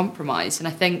sort of compromise. And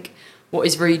I think what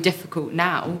is really difficult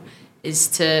now is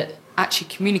to actually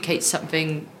communicate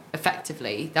something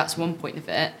effectively. That's one point of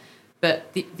it.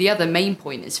 But the other main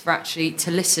point is for actually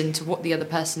to listen to what the other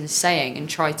person is saying and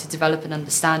try to develop an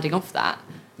understanding of that.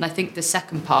 And I think the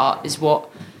second part is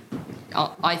what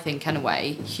I think, in a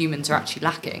way, humans are actually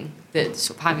lacking, that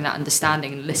sort of having that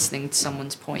understanding and listening to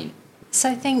someone's point. So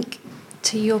I think,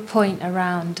 to your point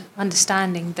around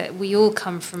understanding that we all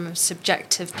come from a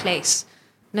subjective place,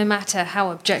 no matter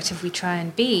how objective we try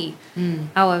and be,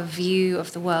 our view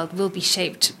of the world will be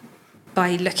shaped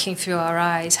by looking through our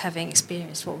eyes, having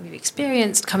experienced what we've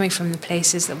experienced, coming from the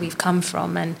places that we've come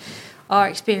from. And our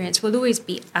experience will always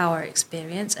be our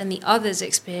experience, and the other's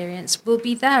experience will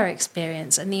be their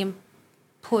experience. And the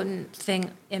important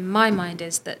thing in my mind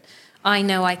is that I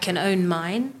know I can own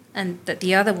mine and that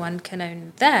the other one can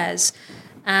own theirs.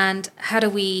 And how do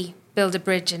we build a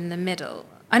bridge in the middle?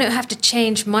 I don't have to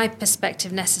change my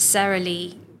perspective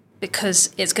necessarily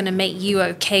because it's going to make you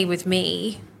okay with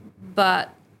me,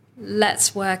 but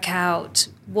let's work out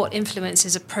what influence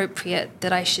is appropriate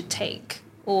that I should take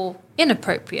or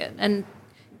inappropriate. And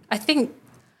I think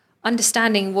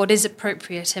understanding what is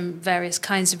appropriate in various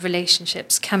kinds of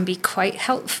relationships can be quite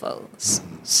helpful.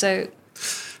 So,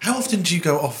 how often do you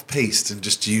go off-piste and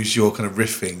just use your kind of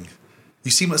riffing? You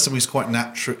seem like someone who's quite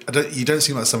natural. You don't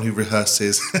seem like someone who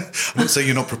rehearses. I'm not saying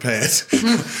you're not prepared,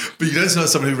 but you don't seem like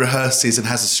someone who rehearses and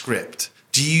has a script.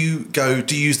 Do you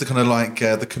use the kind of like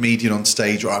the comedian on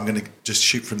stage, or I'm going to just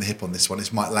shoot from the hip on this one,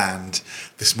 this might land,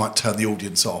 this might turn the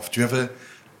audience off? Do you ever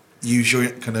use your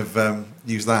kind of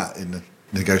use that in a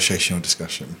negotiation or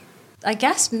discussion? I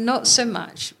guess not so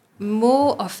much.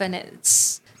 More often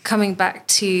it's coming back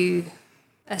to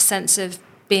a sense of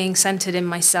being centered in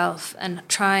myself and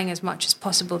trying as much as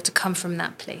possible to come from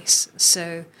that place.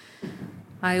 So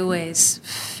I always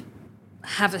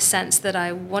have a sense that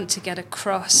I want to get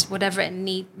across whatever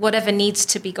needs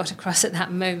to be got across at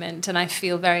that moment, and I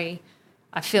feel very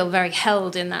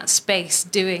held in that space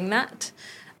doing that.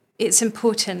 It's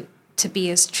important to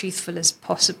be as truthful as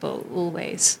possible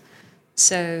always.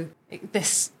 So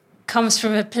this comes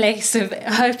from a place of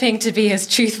hoping to be as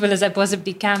truthful as I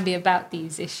possibly can be about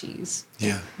these issues.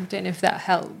 Yeah. I don't know if that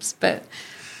helps, but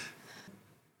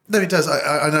no, it does.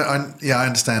 I know. I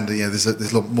understand. Yeah, there's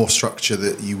a lot more structure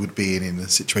that you would be in a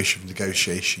situation of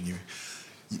negotiation.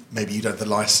 Maybe you don't have the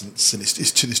license, and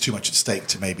there's too much at stake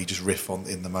to maybe just riff on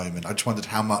in the moment. I just wondered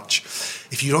how much,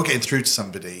 if you're not getting through to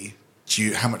somebody,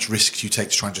 how much risk do you take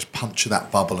to try and just puncture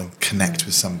that bubble and connect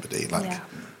with somebody? Yeah.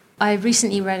 I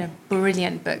recently read a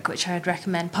brilliant book, which I would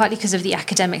recommend, partly because of the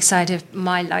academic side of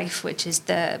my life, which is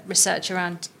the research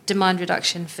around demand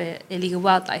reduction for illegal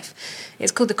wildlife.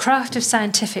 It's called The Craft of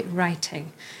Scientific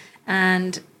Writing.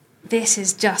 And this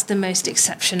is just the most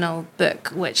exceptional book,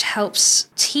 which helps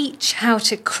teach how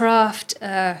to craft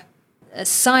a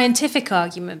scientific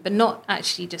argument, but not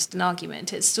actually just an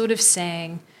argument. It's sort of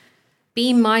saying,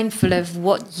 be mindful of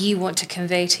what you want to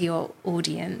convey to your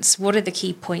audience. What are the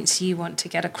key points you want to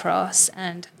get across?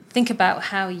 And think about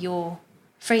how you're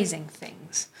phrasing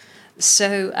things.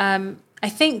 So I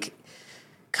think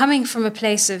coming from a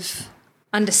place of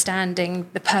understanding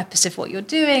the purpose of what you're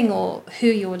doing or who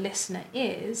your listener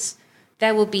is,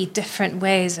 there will be different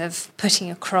ways of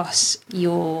putting across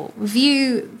your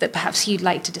view that perhaps you'd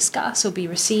like to discuss or be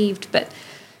received. But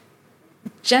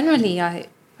generally, I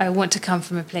want to come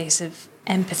from a place of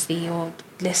empathy or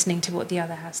listening to what the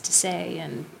other has to say.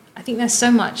 And I think there's so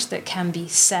much that can be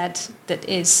said that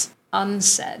is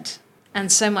unsaid,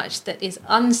 and so much that is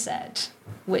unsaid,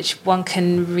 which one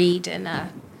can read in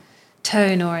a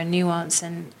tone or a nuance.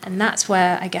 And that's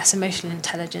where I guess emotional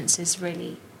intelligence is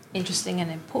really interesting and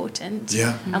important.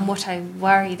 Yeah. And what I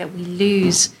worry that we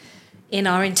lose in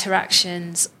our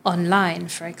interactions online,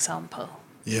 for example.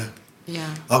 Yeah.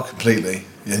 Yeah. Oh, completely.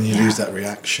 And you lose that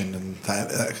reaction, and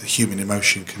that human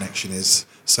emotion connection is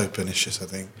so pernicious, I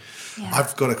think. Yeah.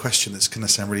 I've got a question that's going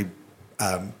to sound really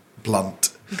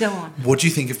blunt. Go on. What do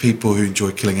you think of people who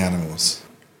enjoy killing animals?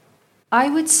 I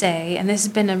would say, and this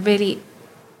has been a really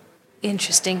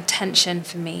interesting tension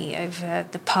for me over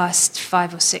the past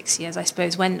 5 or 6 years, I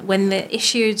suppose, when the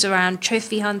issues around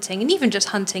trophy hunting and even just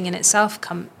hunting in itself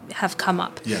have come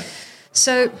up. Yeah.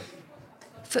 So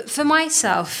for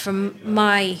myself, from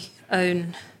my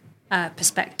own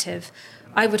perspective,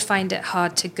 I would find it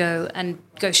hard to go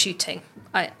shooting.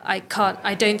 I can't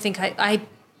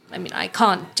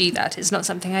do that. It's not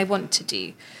something I want to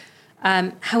do.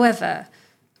 However,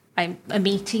 I'm a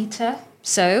meat eater,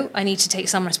 so I need to take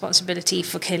some responsibility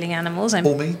for killing animals.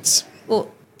 All meats?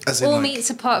 All meats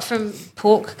apart from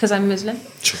pork, because I'm Muslim.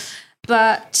 Sure.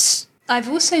 But I've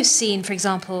also seen, for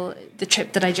example, the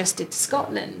trip that I just did to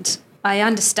Scotland. I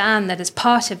understand that as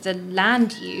part of the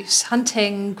land use,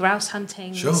 hunting, grouse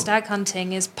hunting, sure. stag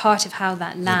hunting is part of how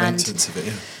that land of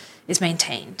it, is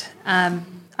maintained.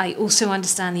 I also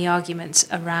understand the arguments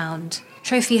around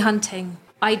trophy hunting.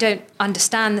 I don't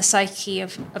understand the psyche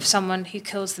of someone who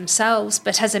kills themselves,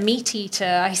 but as a meat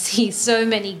eater, I see so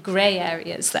many grey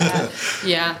areas there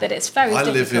that it's very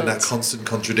difficult. I live in that constant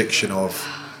contradiction of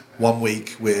 1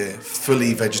 week we're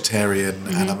fully vegetarian,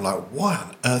 and I'm like, why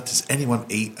on earth does anyone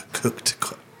eat a cooked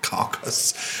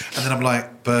carcass? And then I'm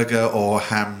like, burger or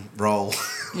ham roll.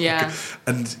 Yeah.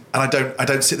 and I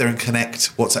don't sit there and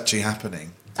connect what's actually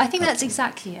happening. I think that's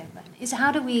exactly it, then. Is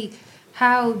how do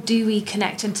we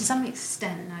connect? And to some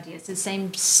extent, Nadia, it's the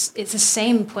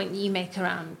same point you make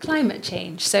around climate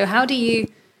change. So how do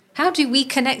we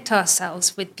connect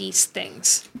ourselves with these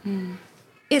things?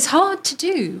 It's hard to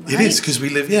do, right? It is, because we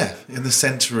live, in the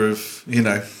centre of,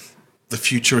 the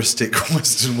futuristic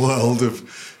Western world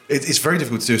of... It's very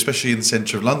difficult to do, especially in the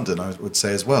centre of London, I would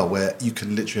say as well, where you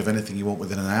can literally have anything you want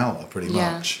within an hour, pretty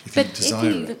much, if you desire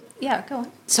it. Yeah, go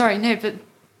on. Sorry, no, but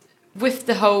with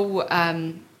the whole,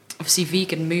 obviously,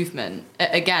 vegan movement,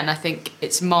 again, I think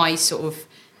it's my sort of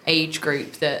age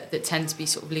group that tend to be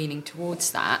sort of leaning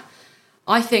towards that.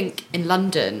 I think in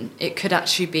London, it could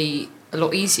actually be a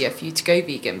lot easier for you to go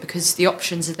vegan because the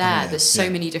options are there. There's so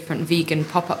many different vegan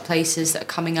pop-up places that are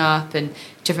coming up and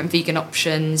different vegan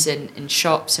options in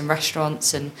shops and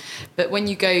restaurants. But when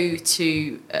you go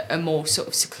to a more sort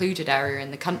of secluded area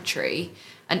in the country,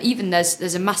 and even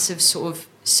there's a massive sort of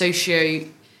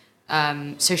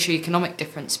socioeconomic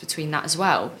difference between that as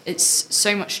well. It's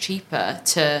so much cheaper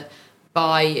to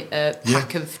buy a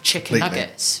pack of chicken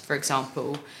nuggets, for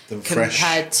example,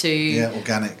 compared to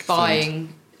organic buying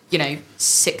food.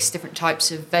 6 different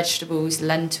types of vegetables,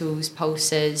 lentils,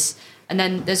 pulses. And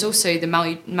then there's also the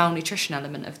malnutrition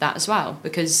element of that as well,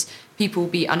 because people will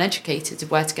be uneducated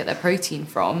of where to get their protein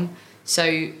from.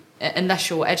 So unless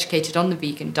you're educated on the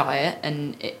vegan diet,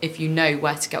 and if you know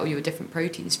where to get all your different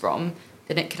proteins from,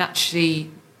 then it can actually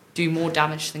do more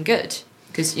damage than good,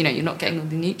 because you're not getting all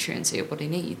the nutrients that your body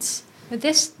needs. But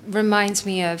this reminds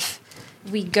me of,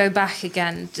 we go back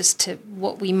again just to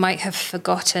what we might have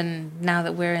forgotten now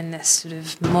that we're in this sort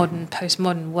of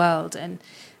postmodern world. And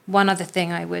one other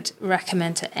thing I would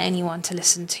recommend to anyone to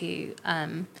listen to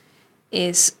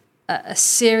is a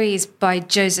series by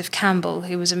Joseph Campbell,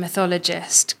 who was a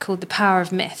mythologist, called The Power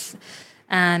of Myth.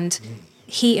 And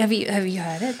have you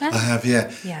heard it, Ben? I have,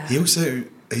 yeah. He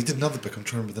did another book, I'm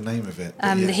trying to remember the name of it.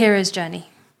 The Hero's Journey.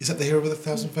 Is that The Hero with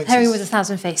 1,000 Faces? Hero with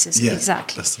 1,000 Faces,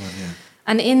 exactly. That's the one, yeah.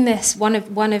 And in this, one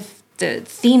of the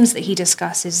themes that he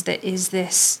discusses is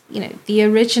this, the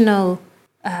original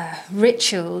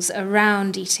rituals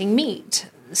around eating meat.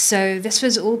 So this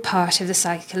was all part of the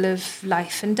cycle of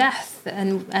life and death,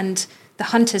 and the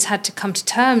hunters had to come to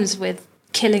terms with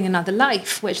killing another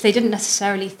life, which they didn't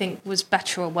necessarily think was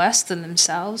better or worse than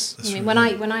themselves. That's when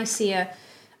I see a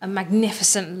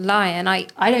magnificent lion, I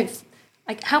don't.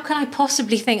 How can I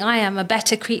possibly think I am a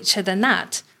better creature than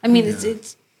that? I mean,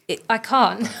 I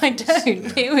can't. I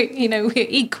don't. We're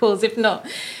equals, if not,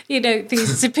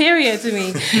 things superior to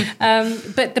me.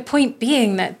 But the point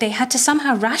being that they had to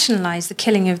somehow rationalize the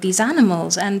killing of these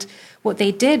animals, and what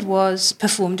they did was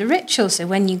performed a ritual. So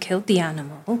when you killed the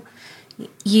animal,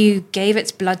 you gave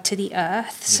its blood to the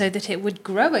earth so that it would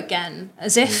grow again,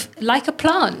 as if like a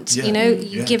plant.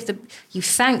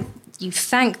 You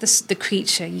thank the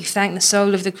creature, you thank the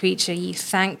soul of the creature, you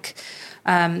thank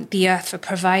the earth for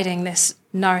providing this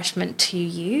nourishment to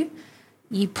you.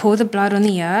 You pour the blood on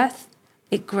the earth,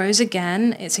 it grows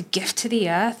again, it's a gift to the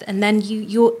earth, and then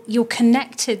you're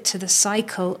connected to the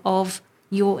cycle of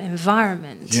your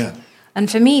environment. And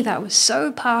for me, that was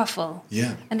so powerful.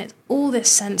 Yeah. And it's all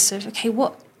this sense of, okay,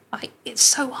 it's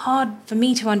so hard for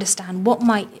me to understand what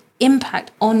my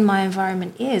impact on my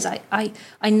environment is.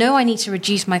 I know I need to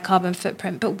reduce my carbon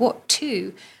footprint, but what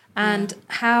to? And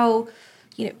how,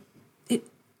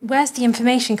 where's the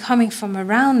information coming from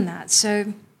around that?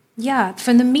 So, yeah,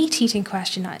 from the meat-eating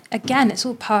question, again, it's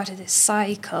all part of this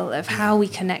cycle of how we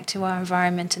connect to our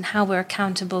environment and how we're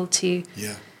accountable to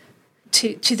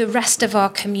the rest of our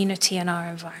community and our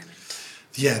environment.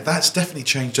 Yeah, that's definitely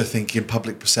changed, I think, in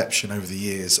public perception over the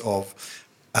years of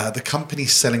the company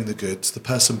selling the goods, the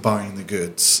person buying the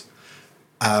goods,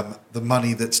 the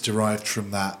money that's derived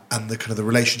from that, and the kind of the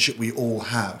relationship we all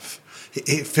have.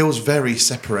 It feels very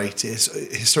separated. It's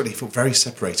historically felt very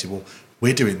separated. Well,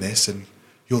 we're doing this, and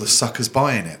you're the suckers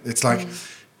buying it. It's like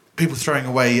people throwing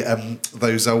away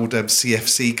those old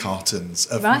CFC cartons.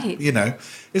 Right.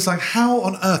 It's like, how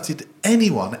on earth did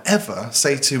anyone ever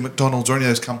say to McDonald's or any of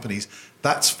those companies,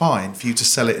 that's fine for you to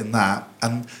sell it in that?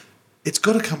 And it's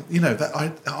got to come,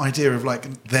 that idea of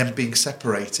like them being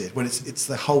separated when it's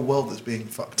the whole world that's being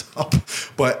fucked up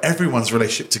by everyone's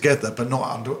relationship together, but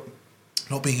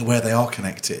not being aware they are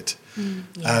connected. Do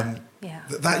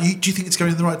you think it's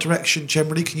going in the right direction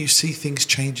generally? Can you see things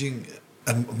changing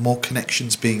and more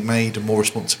connections being made and more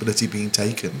responsibility being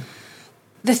taken?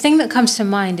 The thing that comes to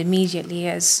mind immediately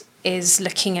is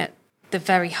looking at the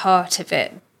very heart of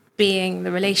it, being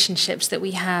the relationships that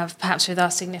we have perhaps with our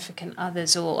significant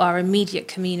others or our immediate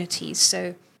communities.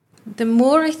 So the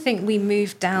more I think we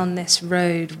move down this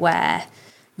road where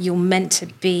you're meant to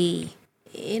be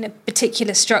in a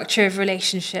particular structure of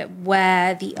relationship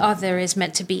where the other is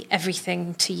meant to be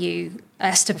everything to you.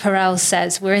 Esther Perel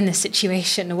says we're in this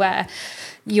situation where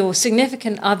your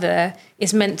significant other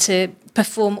is meant to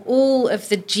perform all of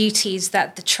the duties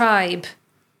that the tribe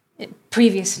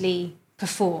previously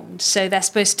performed. So they're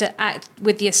supposed to act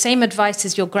with the same advice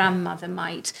as your grandmother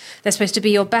might. They're supposed to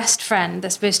be your best friend. They're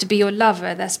supposed to be your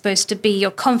lover. They're supposed to be your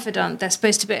confidant. They're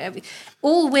supposed to be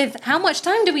all with, how much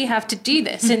time do we have to do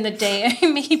this in the day?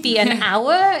 Maybe an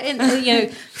hour,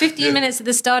 15 minutes at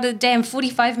the start of the day and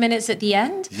 45 minutes at the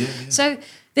end. Yeah. So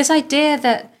this idea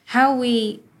that how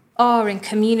we are in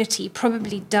community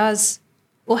probably does,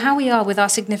 or how we are with our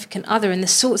significant other and the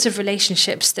sorts of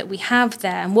relationships that we have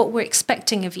there and what we're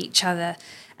expecting of each other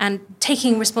and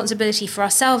taking responsibility for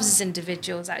ourselves as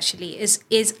individuals actually is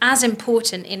as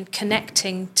important in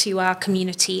connecting to our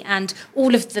community and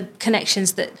all of the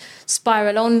connections that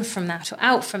spiral on from that or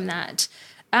out from that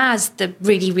as the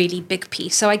really, really big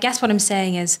piece. So I guess what I'm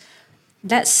saying is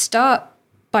let's start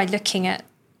by looking at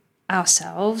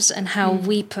ourselves and how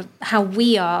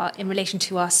we are in relation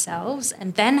to ourselves,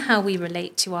 and then how we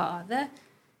relate to our other,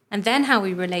 and then how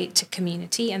we relate to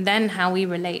community, and then how we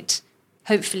relate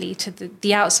hopefully to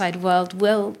the outside world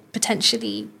will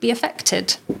potentially be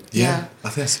affected. Yeah, I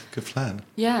think that's a good plan.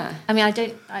 Yeah. I mean,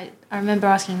 I remember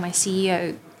asking my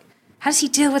CEO, how does he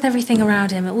deal with everything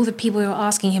around him and all the people who are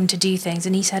asking him to do things?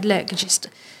 And he said, look, just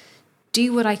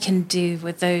do what I can do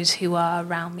with those who are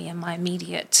around me in my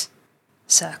immediate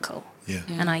circle. Yeah.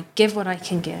 And I give what I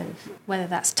can give, whether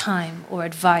that's time or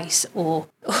advice or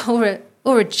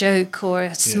a joke or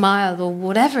a smile or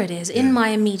whatever it is in my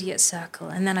immediate circle.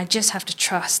 And then I just have to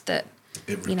trust that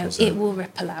it will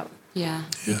ripple out. Yeah.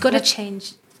 We've got to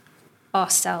change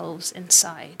ourselves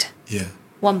inside. Yeah.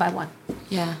 One by one.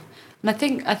 Yeah. And I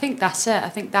think that's it. I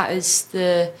think that is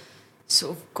the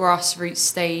sort of grassroots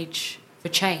stage for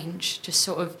change, just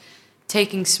sort of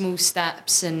taking small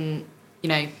steps and,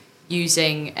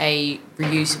 using a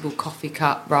reusable coffee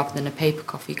cup rather than a paper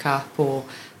coffee cup, or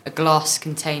a glass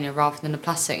container rather than a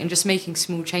plastic, and just making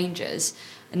small changes.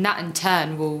 And that in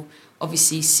turn will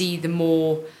obviously see the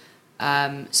more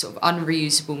sort of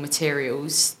unreusable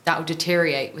materials that will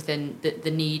deteriorate within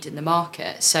the need in the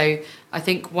market. So I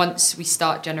think once we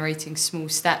start generating small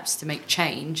steps to make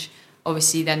change,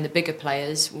 obviously then the bigger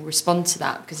players will respond to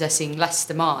that because they're seeing less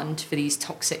demand for these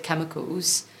toxic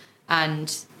chemicals,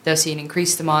 and they'll see an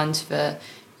increased demand for,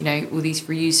 all these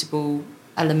reusable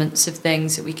elements of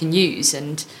things that we can use.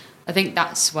 And I think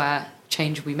that's where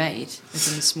change will be made,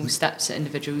 within the small steps that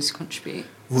individuals contribute.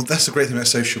 Well, that's the great thing about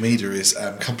social media is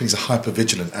companies are hyper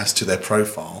vigilant as to their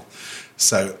profile.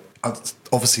 So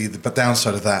obviously the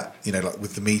downside of that, like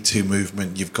with the Me Too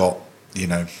movement, you've got,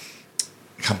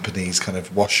 companies kind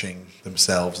of washing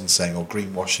themselves and saying, or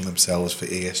greenwashing themselves for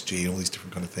ESG and all these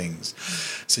different kind of things.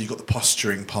 So you've got the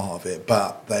posturing part of it,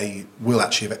 but they will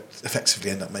actually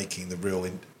effectively end up making the real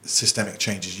systemic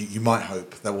changes you might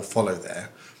hope that will follow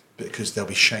there, because they'll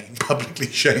be publicly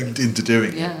shamed into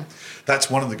doing Yeah. it. That's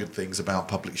one of the good things about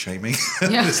public shaming.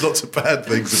 There's lots of bad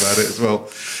things about it as well.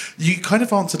 You kind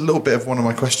of answered a little bit of one of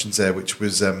my questions there, which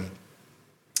was,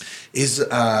 is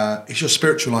your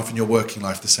spiritual life and your working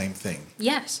life the same thing?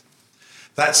 Yes.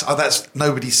 That's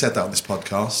nobody said that on this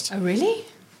podcast. Oh, really?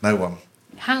 No one.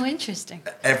 How interesting.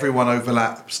 Everyone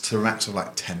overlaps to a max of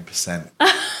like 10%.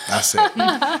 That's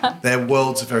it. Their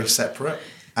worlds are very separate.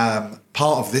 Part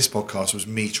of this podcast was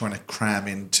me trying to cram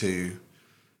into...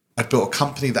 I'd built a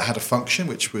company that had a function,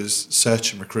 which was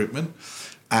search and recruitment,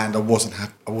 and I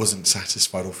wasn't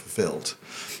satisfied or fulfilled.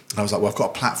 And I was like, well, I've got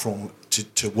a platform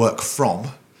to work from.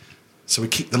 So we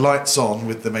keep the lights on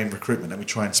with the main recruitment, and we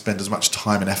try and spend as much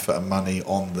time and effort and money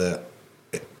on the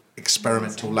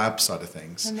experimental lab side of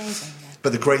things. Amazing. Yeah.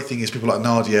 But the great thing is people like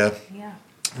Nadia Yeah.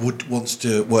 wants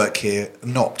to work here,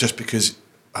 not just because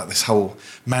this whole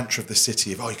mantra of the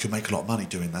city of, you can make a lot of money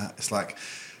doing that. It's like,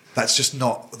 that's just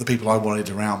not the people I wanted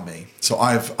around me. So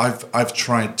I've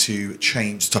tried to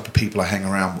change the type of people I hang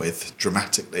around with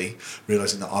dramatically,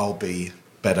 realising that I'll be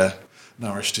better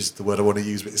nourished is the word I want to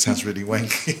use, but it sounds really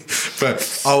wanky.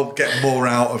 But I'll get more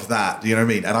out of that, you know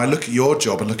what I mean? And I look at your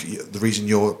job and look at the reason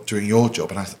you're doing your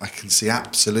job, and I can see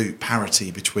absolute parity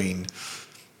between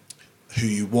who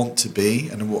you want to be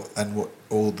and what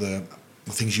all the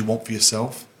things you want for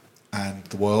yourself and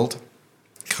the world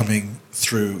coming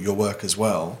through your work as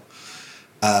well.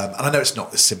 And I know it's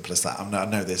not as simple as that. I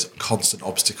know there's constant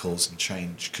obstacles and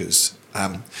change.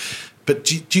 But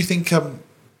do you think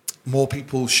more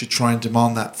people should try and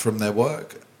demand that from their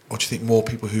work, or do you think more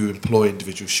people who employ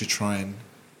individuals should try and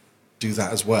do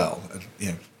that as well,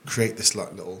 and create this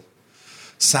like little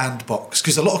sandbox?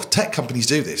 Because a lot of tech companies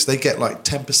do this. They get like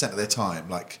 10% of their time,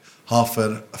 like half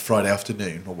a Friday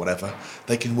afternoon or whatever,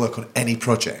 they can work on any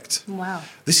project. Wow.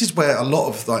 This is where a lot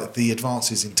of like the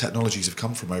advances in technologies have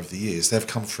come from over the years. They've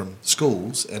come from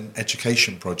schools and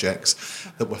education projects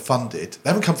that were funded. They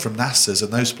haven't come from NASA's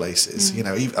and those places.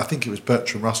 I think it was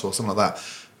Bertrand Russell or something like that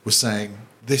was saying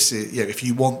this is, if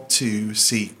you want to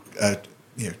see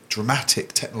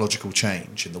dramatic technological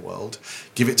change in the world,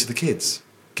 give it to the kids.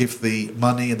 Give the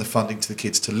money and the funding to the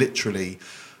kids to literally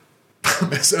I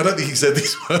don't think he said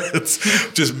these words.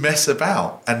 Just mess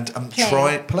about and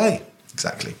play.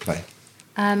 Exactly, play.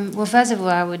 Well, first of all,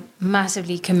 I would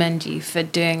massively commend you for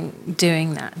doing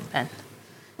that, Ben.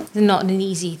 It's not an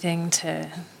easy thing to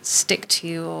stick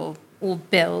to or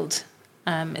build,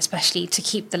 especially to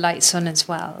keep the lights on as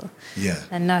well. Yeah.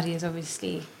 And Nadia's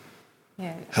obviously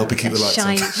helping keep the lights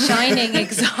on. Shining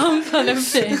example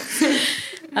of this.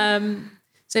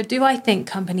 So do I think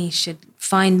companies should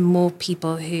find more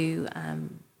people who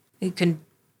can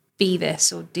be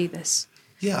this or do this?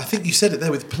 Yeah, I think you said it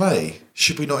there with play.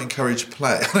 Should we not encourage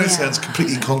play? I know it sounds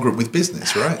completely incongruent with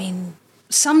business, right? I mean,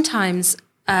 sometimes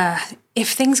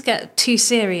if things get too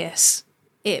serious,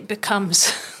 it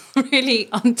becomes really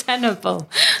untenable.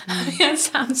 It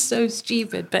sounds so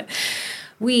stupid, but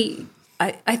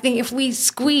I think if we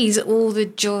squeeze all the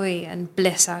joy and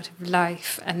bliss out of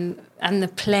life and the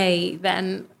play,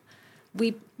 then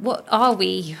what are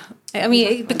we? I mean,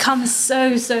 it becomes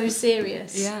so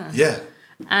serious. Yeah. Yeah.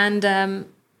 And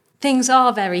things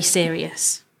are very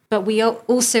serious, but we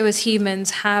also as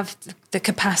humans have the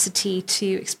capacity to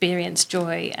experience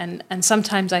joy. And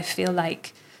sometimes I feel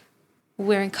like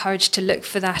we're encouraged to look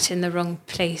for that in the wrong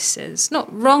places.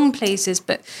 Not wrong places,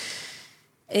 but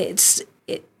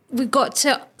we've got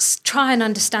to try and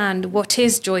understand what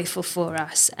is joyful for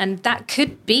us. And that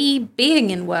could be being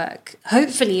in work.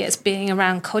 Hopefully it's being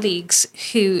around colleagues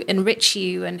who enrich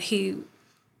you and who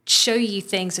show you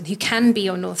things and who can be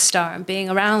your North Star, and being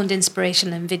around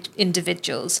inspirational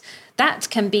individuals. That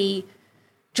can be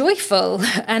joyful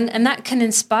and that can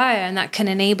inspire and that can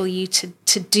enable you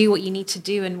to do what you need to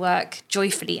do and work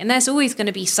joyfully. And there's always going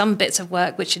to be some bits of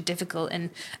work which are difficult and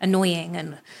annoying,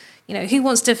 and who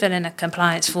wants to fill in a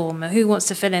compliance form, or who wants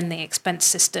to fill in the expense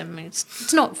system?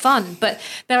 It's not fun, but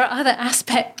there are other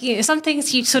aspects. Some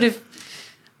things you sort of.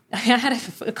 I had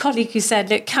a colleague who said,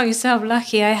 "Look, count yourself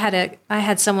lucky." I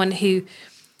had someone who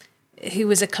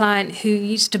was a client who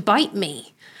used to bite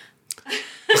me.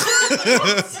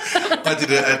 I did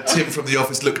a Tim from the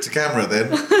office look to camera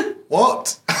then.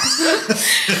 What?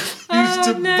 Used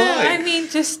to bite. I mean,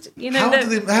 just How do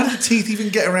the teeth even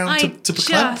get around to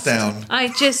clamp down? I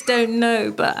just don't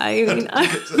know, but I mean,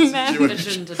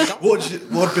 what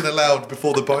had been allowed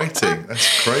before the biting?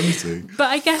 That's crazy. But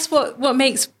I guess what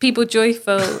makes people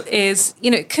joyful is,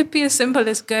 it could be as simple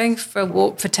as going for a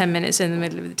walk for 10 minutes in the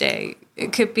middle of the day.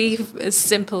 It could be as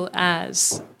simple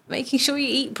as making sure you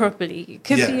eat properly. It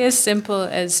could be as simple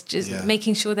as just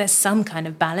making sure there's some kind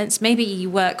of balance. Maybe you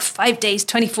work 5 days,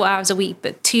 24 hours a week,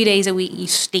 but 2 days a week you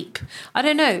sleep. I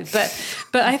don't know, but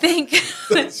I think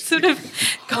it's sort of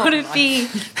got to be...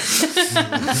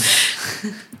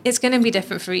 It's going to be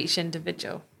different for each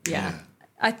individual. Yeah.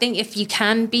 I think if you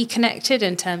can be connected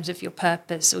in terms of your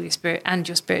purpose or your spirit and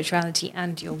your spirituality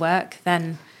and your work,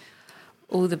 then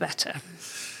all the better.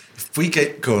 If we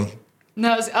get... Go on.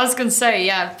 No, I was going to say,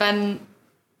 Ben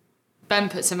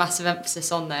puts a massive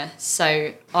emphasis on this. So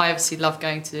I obviously love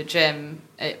going to the gym.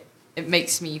 It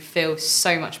makes me feel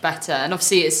so much better. And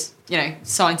obviously it's,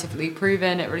 scientifically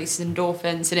proven. It releases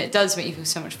endorphins and it does make you feel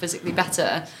so much physically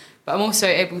better. But I'm also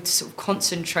able to sort of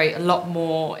concentrate a lot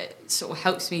more. It sort of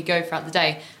helps me go throughout the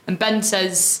day. And Ben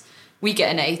says we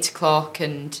get in at 8 o'clock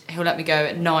and he'll let me go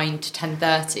at 9 to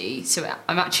 10:30. So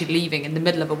I'm actually leaving in the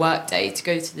middle of a work day to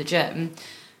go to the gym.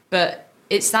 But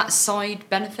it's that side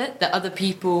benefit that other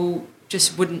people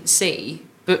just wouldn't see.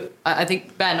 But I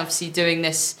think Ben, obviously doing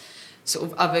this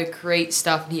sort of other create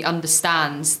stuff, and he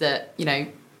understands that,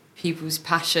 people's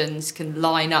passions can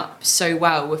line up so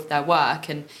well with their work.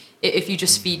 And if you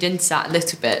just feed into that a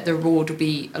little bit, the reward will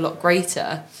be a lot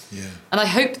greater. Yeah. And I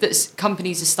hope that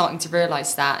companies are starting to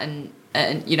realise that and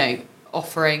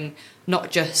offering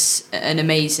not just an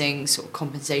amazing sort of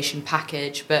compensation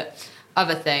package, but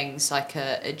other things like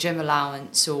a gym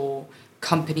allowance or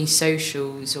company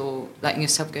socials or letting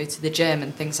yourself go to the gym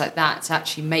and things like that to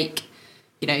actually make,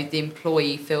 the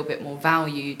employee feel a bit more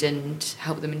valued and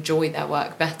help them enjoy their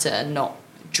work better and not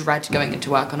dread going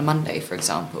into work on a Monday, for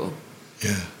example.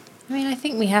 Yeah. I mean, I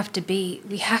think we have to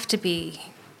be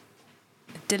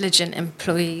diligent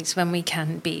employees when we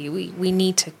can be. We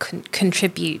need to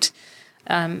contribute,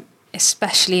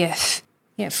 especially if,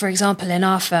 for example, in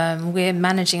our firm, we're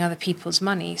managing other people's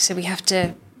money. So we have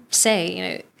to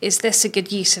say, is this a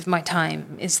good use of my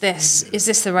time? Is this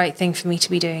the right thing for me to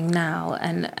be doing now?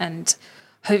 And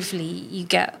hopefully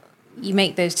you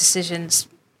make those decisions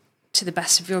to the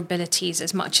best of your abilities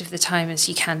as much of the time as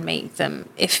you can make them.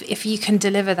 If you can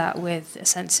deliver that with a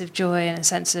sense of joy and a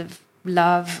sense of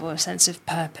love or a sense of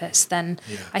purpose, then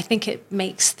I think it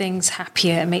makes things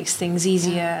happier, it makes things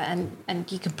easier,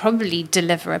 and you can probably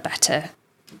deliver a better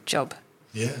job.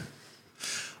 Yeah.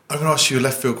 I'm going to ask you a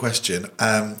left field question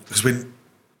because we're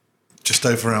just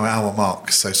over our hour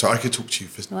mark, so I could talk to you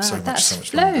for so much that's longer.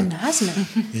 flown, hasn't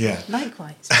it? Yeah.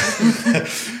 Likewise.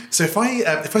 So if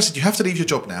I said you have to leave your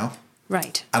job now,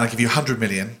 right, and I give you 100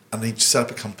 million and I need to set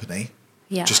up a company,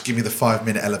 just give me the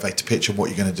 5-minute elevator pitch on what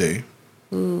you're going to do.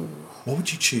 Ooh. What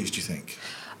would you choose, do you think?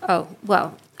 Oh,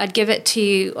 well, I'd give it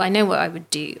to, I know what I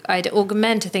would do. I'd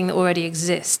augment a thing that already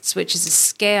exists, which is a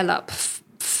scale-up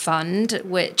fund,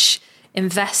 which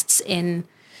invests in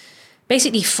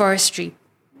basically forestry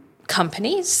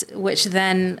companies, which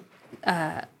then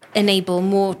enable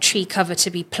more tree cover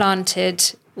to be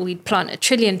planted. We'd plant 1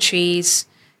 trillion trees,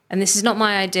 and this is not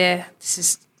my idea. This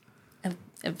is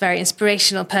a very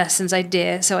inspirational person's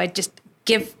idea. So I'd just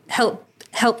help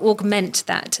augment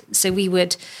that. So we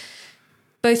would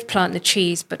both plant the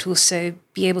trees, but also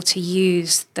be able to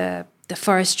use the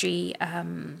forestry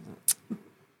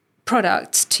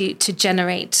products to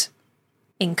generate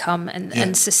income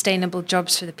and sustainable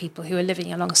jobs for the people who are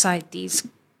living alongside these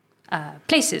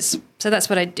places. So that's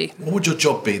what I'd do. What would your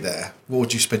job be there? What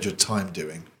would you spend your time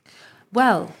doing?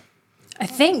 Well, I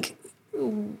think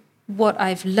what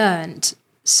I've learned,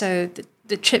 so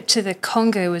the trip to the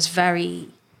Congo was very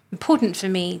important for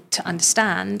me to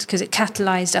understand because it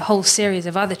catalyzed a whole series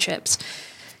of other trips.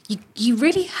 You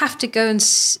really have to go and...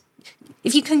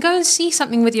 if you can go and see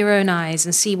something with your own eyes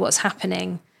and see what's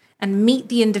happening and meet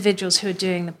the individuals who are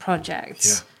doing the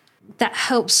projects, that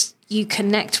helps you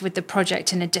connect with the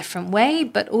project in a different way,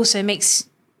 but also makes,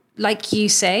 like you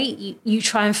say, you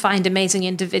try and find amazing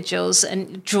individuals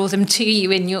and draw them to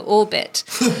you in your orbit.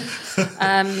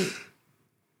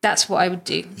 That's what I would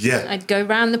do. Yeah. I'd go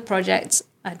around the projects,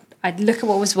 I'd look at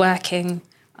what was working,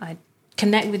 I'd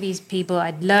connect with these people,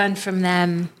 I'd learn from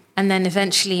them, and then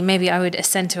eventually maybe I would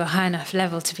ascend to a high enough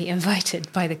level to be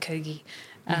invited by the Kogi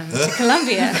to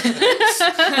Colombia.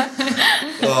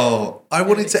 I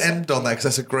wanted to end on that because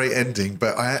that's a great ending,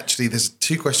 but there's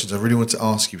 2 questions I really want to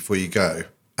ask you before you go,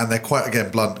 and they're quite,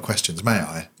 again, blunt questions. May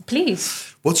I?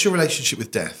 Please. What's your relationship with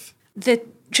death? The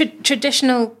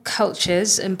traditional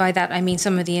cultures, and by that I mean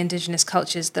some of the indigenous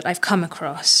cultures that I've come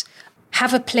across,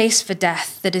 have a place for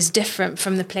death that is different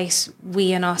from the place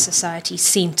we in our society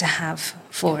seem to have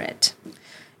for it.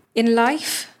 In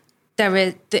life,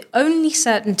 the only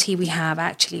certainty we have,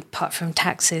 actually, apart from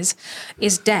taxes,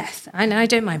 is death. And I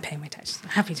don't mind paying my taxes. I'm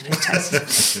happy to pay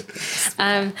taxes.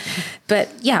 But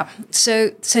yeah, so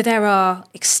there are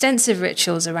extensive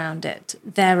rituals around it.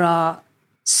 There are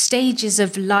stages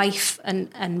of life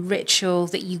and ritual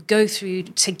that you go through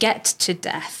to get to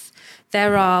death.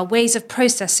 There are ways of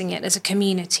processing it as a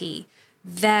community.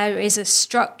 There is a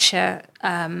structure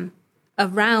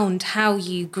around how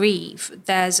you grieve.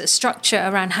 There's a structure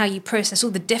around how you process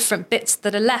all the different bits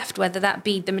that are left, whether that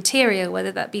be the material,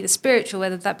 whether that be the spiritual,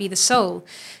 whether that be the soul.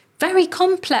 Very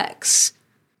complex,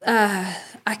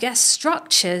 I guess,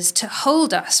 structures to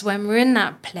hold us when we're in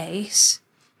that place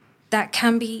that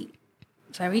can be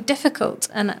very difficult.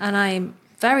 And I'm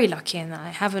very lucky in that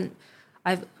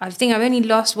I think I've only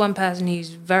lost one person who's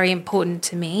very important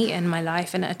to me in my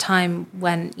life, and at a time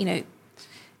when,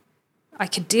 I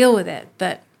could deal with it.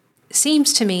 But it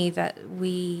seems to me that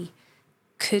we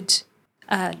could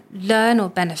learn or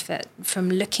benefit from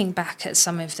looking back at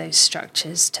some of those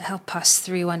structures to help us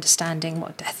through understanding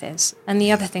what death is. And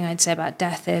the other thing I'd say about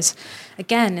death is,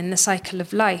 again, in the cycle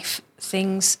of life,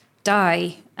 things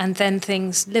die and then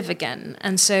things live again.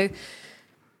 And so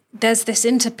there's this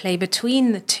interplay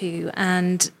between the two,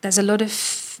 and there's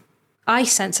I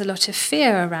sense a lot of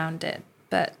fear around it.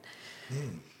 But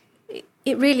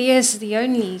it really is the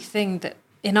only thing that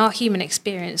in our human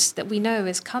experience that we know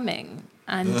is coming.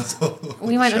 And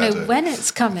we might not know when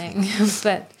it's coming.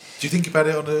 But do you think about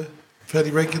it on a fairly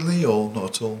regularly or not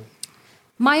at all?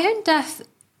 My own death,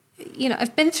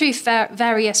 I've been through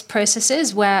various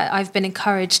processes where I've been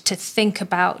encouraged to think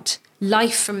about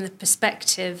life from the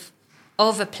perspective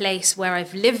of a place where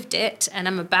I've lived it and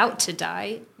I'm about to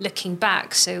die, looking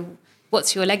back. So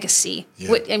what's your legacy?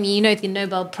 Yeah. The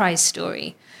Nobel Prize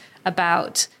story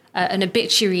about an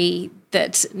obituary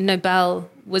that Nobel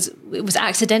was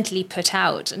accidentally put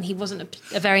out, and he wasn't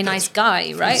a very nice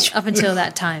guy, right? Up until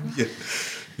that time.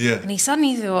 Yeah. And he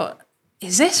suddenly thought,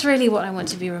 is this really what I want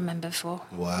to be remembered for?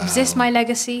 Wow. Is this my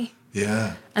legacy?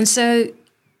 Yeah. And so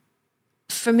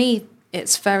for me,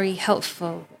 it's very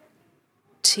helpful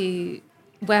to,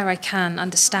 where I can,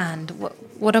 understand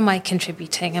what am I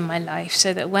contributing in my life,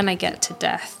 so that when I get to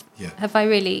death, have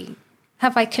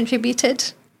I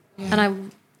contributed? Yeah.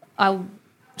 And I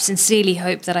sincerely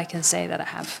hope that I can say that I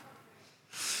have.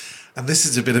 And this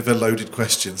is a bit of a loaded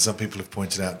question. Some people have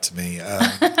pointed out to me.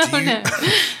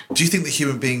 Do you think that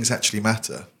human beings actually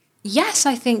matter? Yes,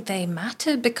 I think they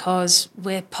matter because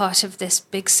we're part of this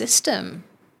big system.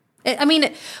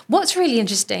 What's really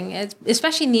interesting,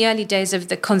 especially in the early days of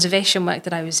the conservation work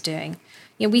that I was doing,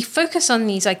 we focus on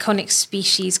these iconic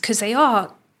species because they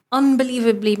are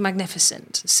unbelievably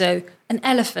magnificent. So an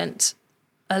elephant,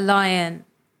 a lion,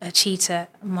 a cheetah,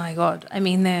 my God,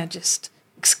 they're just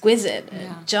exquisite.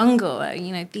 Yeah. Jungle,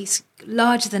 these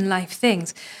larger-than-life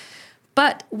things.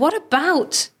 But what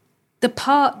about the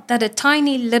part that a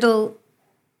tiny little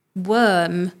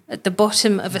worm at the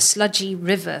bottom of a sludgy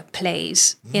river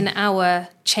plays in our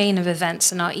chain of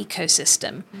events and our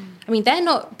ecosystem? They're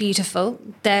not beautiful.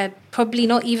 They're probably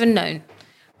not even known.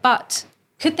 But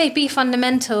could they be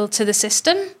fundamental to the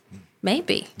system?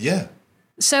 Maybe. Yeah.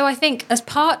 So I think as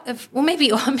part of, or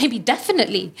maybe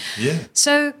definitely. Yeah.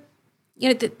 So,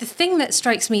 the thing that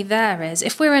strikes me there is,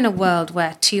 if we're in a world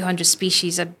where 200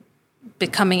 species are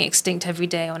becoming extinct every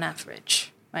day on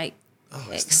average, right?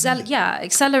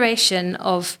 Acceleration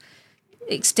of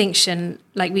extinction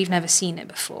like we've never seen it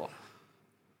before.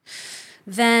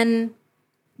 Then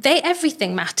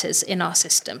everything matters in our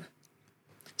system.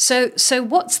 So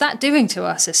what's that doing to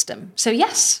our system? So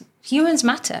yes, humans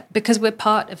matter because we're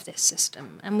part of this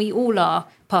system, and we all are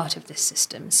part of this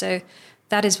system. So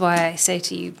that is why I say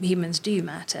to you, humans do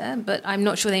matter, but I'm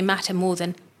not sure they matter more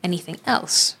than anything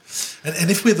else.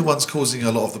 And if we're the ones causing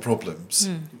a lot of the problems,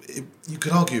 you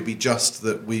could argue it'd be just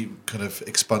that we kind of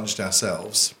expunged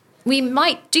ourselves. We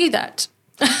might do that.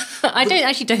 I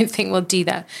don't think we'll do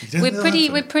that.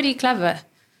 We're pretty clever.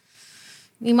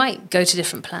 We might go to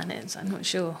different planets. I'm not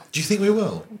sure. Do you think we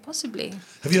will? Possibly.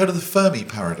 Have you heard of the Fermi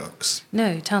paradox?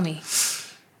 No, tell me.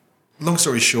 Long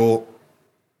story short,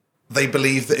 they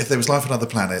believe that if there was life on other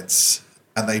planets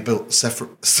and they built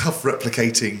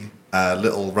self-replicating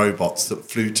little robots that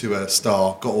flew to a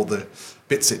star, got all the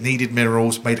bits it needed,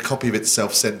 minerals, made a copy of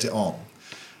itself, sent it on.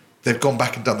 They've gone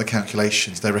back and done the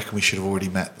calculations. They reckon we should have already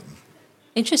met them.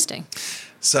 Interesting.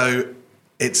 So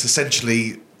it's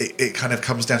essentially, it kind of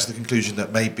comes down to the conclusion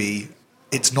that maybe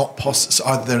it's not possible. So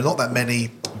either there are not that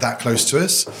many that close to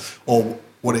us, or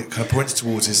what it kind of points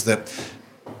towards is that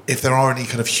if there are any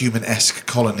kind of human-esque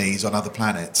colonies on other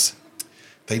planets,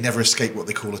 they never escape what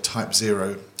they call a type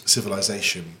 0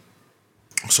 civilization.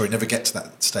 never get to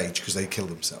that stage because they kill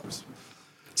themselves.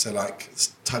 So like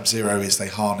type 0 is they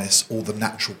harness all the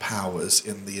natural powers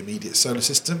in the immediate solar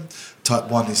system. Type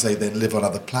 1 is they then live on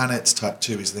other planets. Type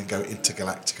 2 is then go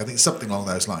intergalactic. I think it's something along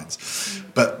those lines.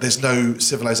 But there's no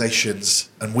civilizations,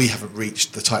 and we haven't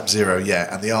reached the type 0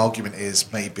 yet. And the argument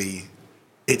is maybe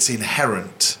it's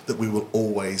inherent that we will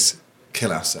always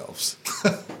kill ourselves.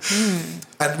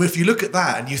 And if you look at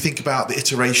that and you think about the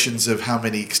iterations of how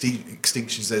many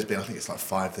extinctions there's been, I think it's like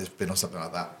 5 there's been or something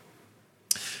like that,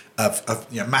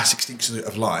 of mass extinction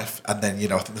of life, and then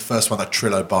I think the first one a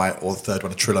trilobite, or the third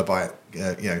one a trilobite,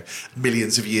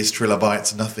 millions of years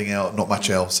trilobites, nothing else, not much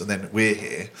else, and then we're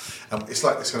here, and it's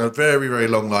like this kind of very, very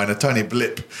long line, a tiny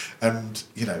blip, and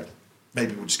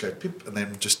maybe we'll just go pip, and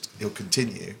then it'll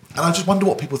continue. And I just wonder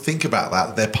what people think about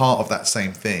that they're part of that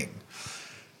same thing,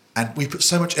 and we put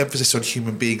so much emphasis on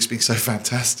human beings being so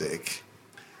fantastic,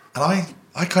 and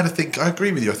I kind of think, I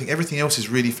agree with you. I think everything else is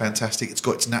really fantastic. It's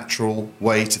got its natural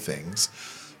way to things.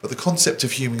 But the concept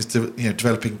of humans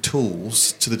developing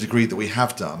tools to the degree that we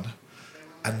have done,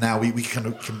 and now we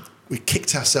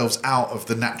kicked ourselves out of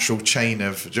the natural chain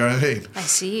of, do you know what I mean? I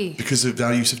see. Because of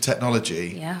our use of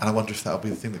technology. Yeah. And I wonder if that'll be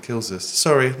the thing that kills us.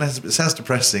 Sorry, it sounds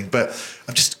depressing, but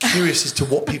I'm just curious as to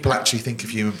what people actually think of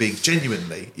human beings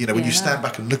genuinely. When you stand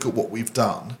back and look at what we've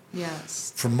done,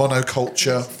 yes, from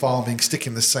monoculture, farming,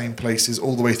 sticking the same places,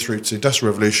 all the way through to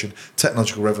industrial revolution,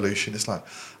 technological revolution, it's like,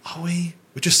 we're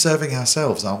just serving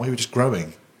ourselves, aren't we? We're just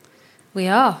growing. We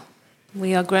are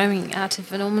growing at a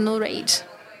phenomenal rate.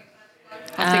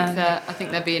 I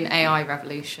think there'll be an AI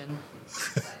revolution.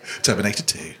 Terminator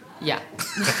 2. Yeah.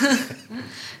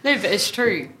 No, but it's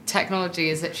true. Technology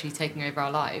is literally taking over our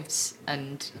lives,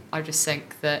 and I just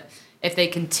think that if they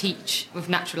can teach with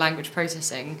natural language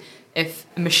processing, if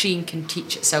a machine can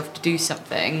teach itself to do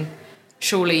something,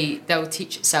 surely they'll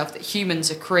teach itself that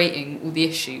humans are creating all the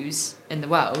issues in the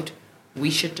world. We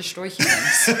should destroy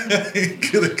humans.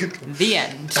 The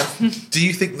end. Do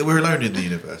you think that we're alone in the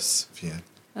universe, Vian?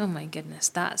 Oh my goodness,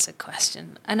 that's a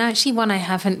question. And actually one I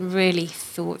haven't really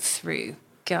thought through.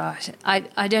 Gosh,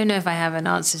 I don't know if I have an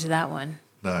answer to that one.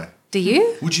 No. Do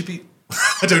you? Would you be...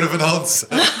 I don't have an answer.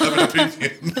 I have an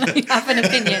opinion. You have an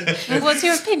opinion. What's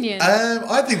your opinion?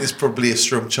 I think there's probably a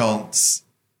strong chance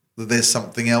that there's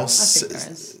something else. I think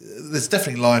there is. There's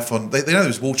definitely life on... They know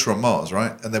there's water on Mars,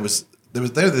 right? And there was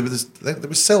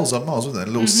cells on Mars, wasn't there? A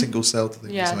little single cell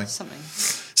thing or something.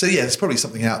 So yeah, there's probably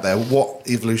something out there. What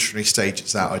evolutionary stage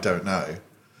it's at, I don't know.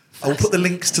 I will put the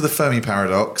links to the Fermi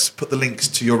paradox, put the links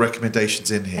to your recommendations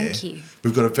in here. Thank you.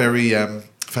 We've got a very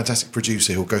fantastic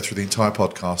producer who'll go through the entire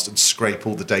podcast and scrape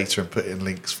all the data and put it in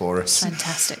links for us.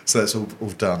 Fantastic. So that's all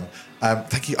done.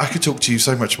 Thank you. I could talk to you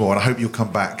so much more, and I hope you'll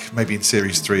come back maybe in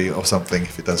series 3 or something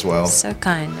if it does well. So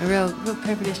kind. A real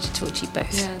privilege to talk to you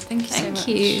both. Yeah, thank you so much. Thank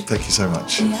you. Thank you so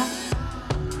much. Yeah.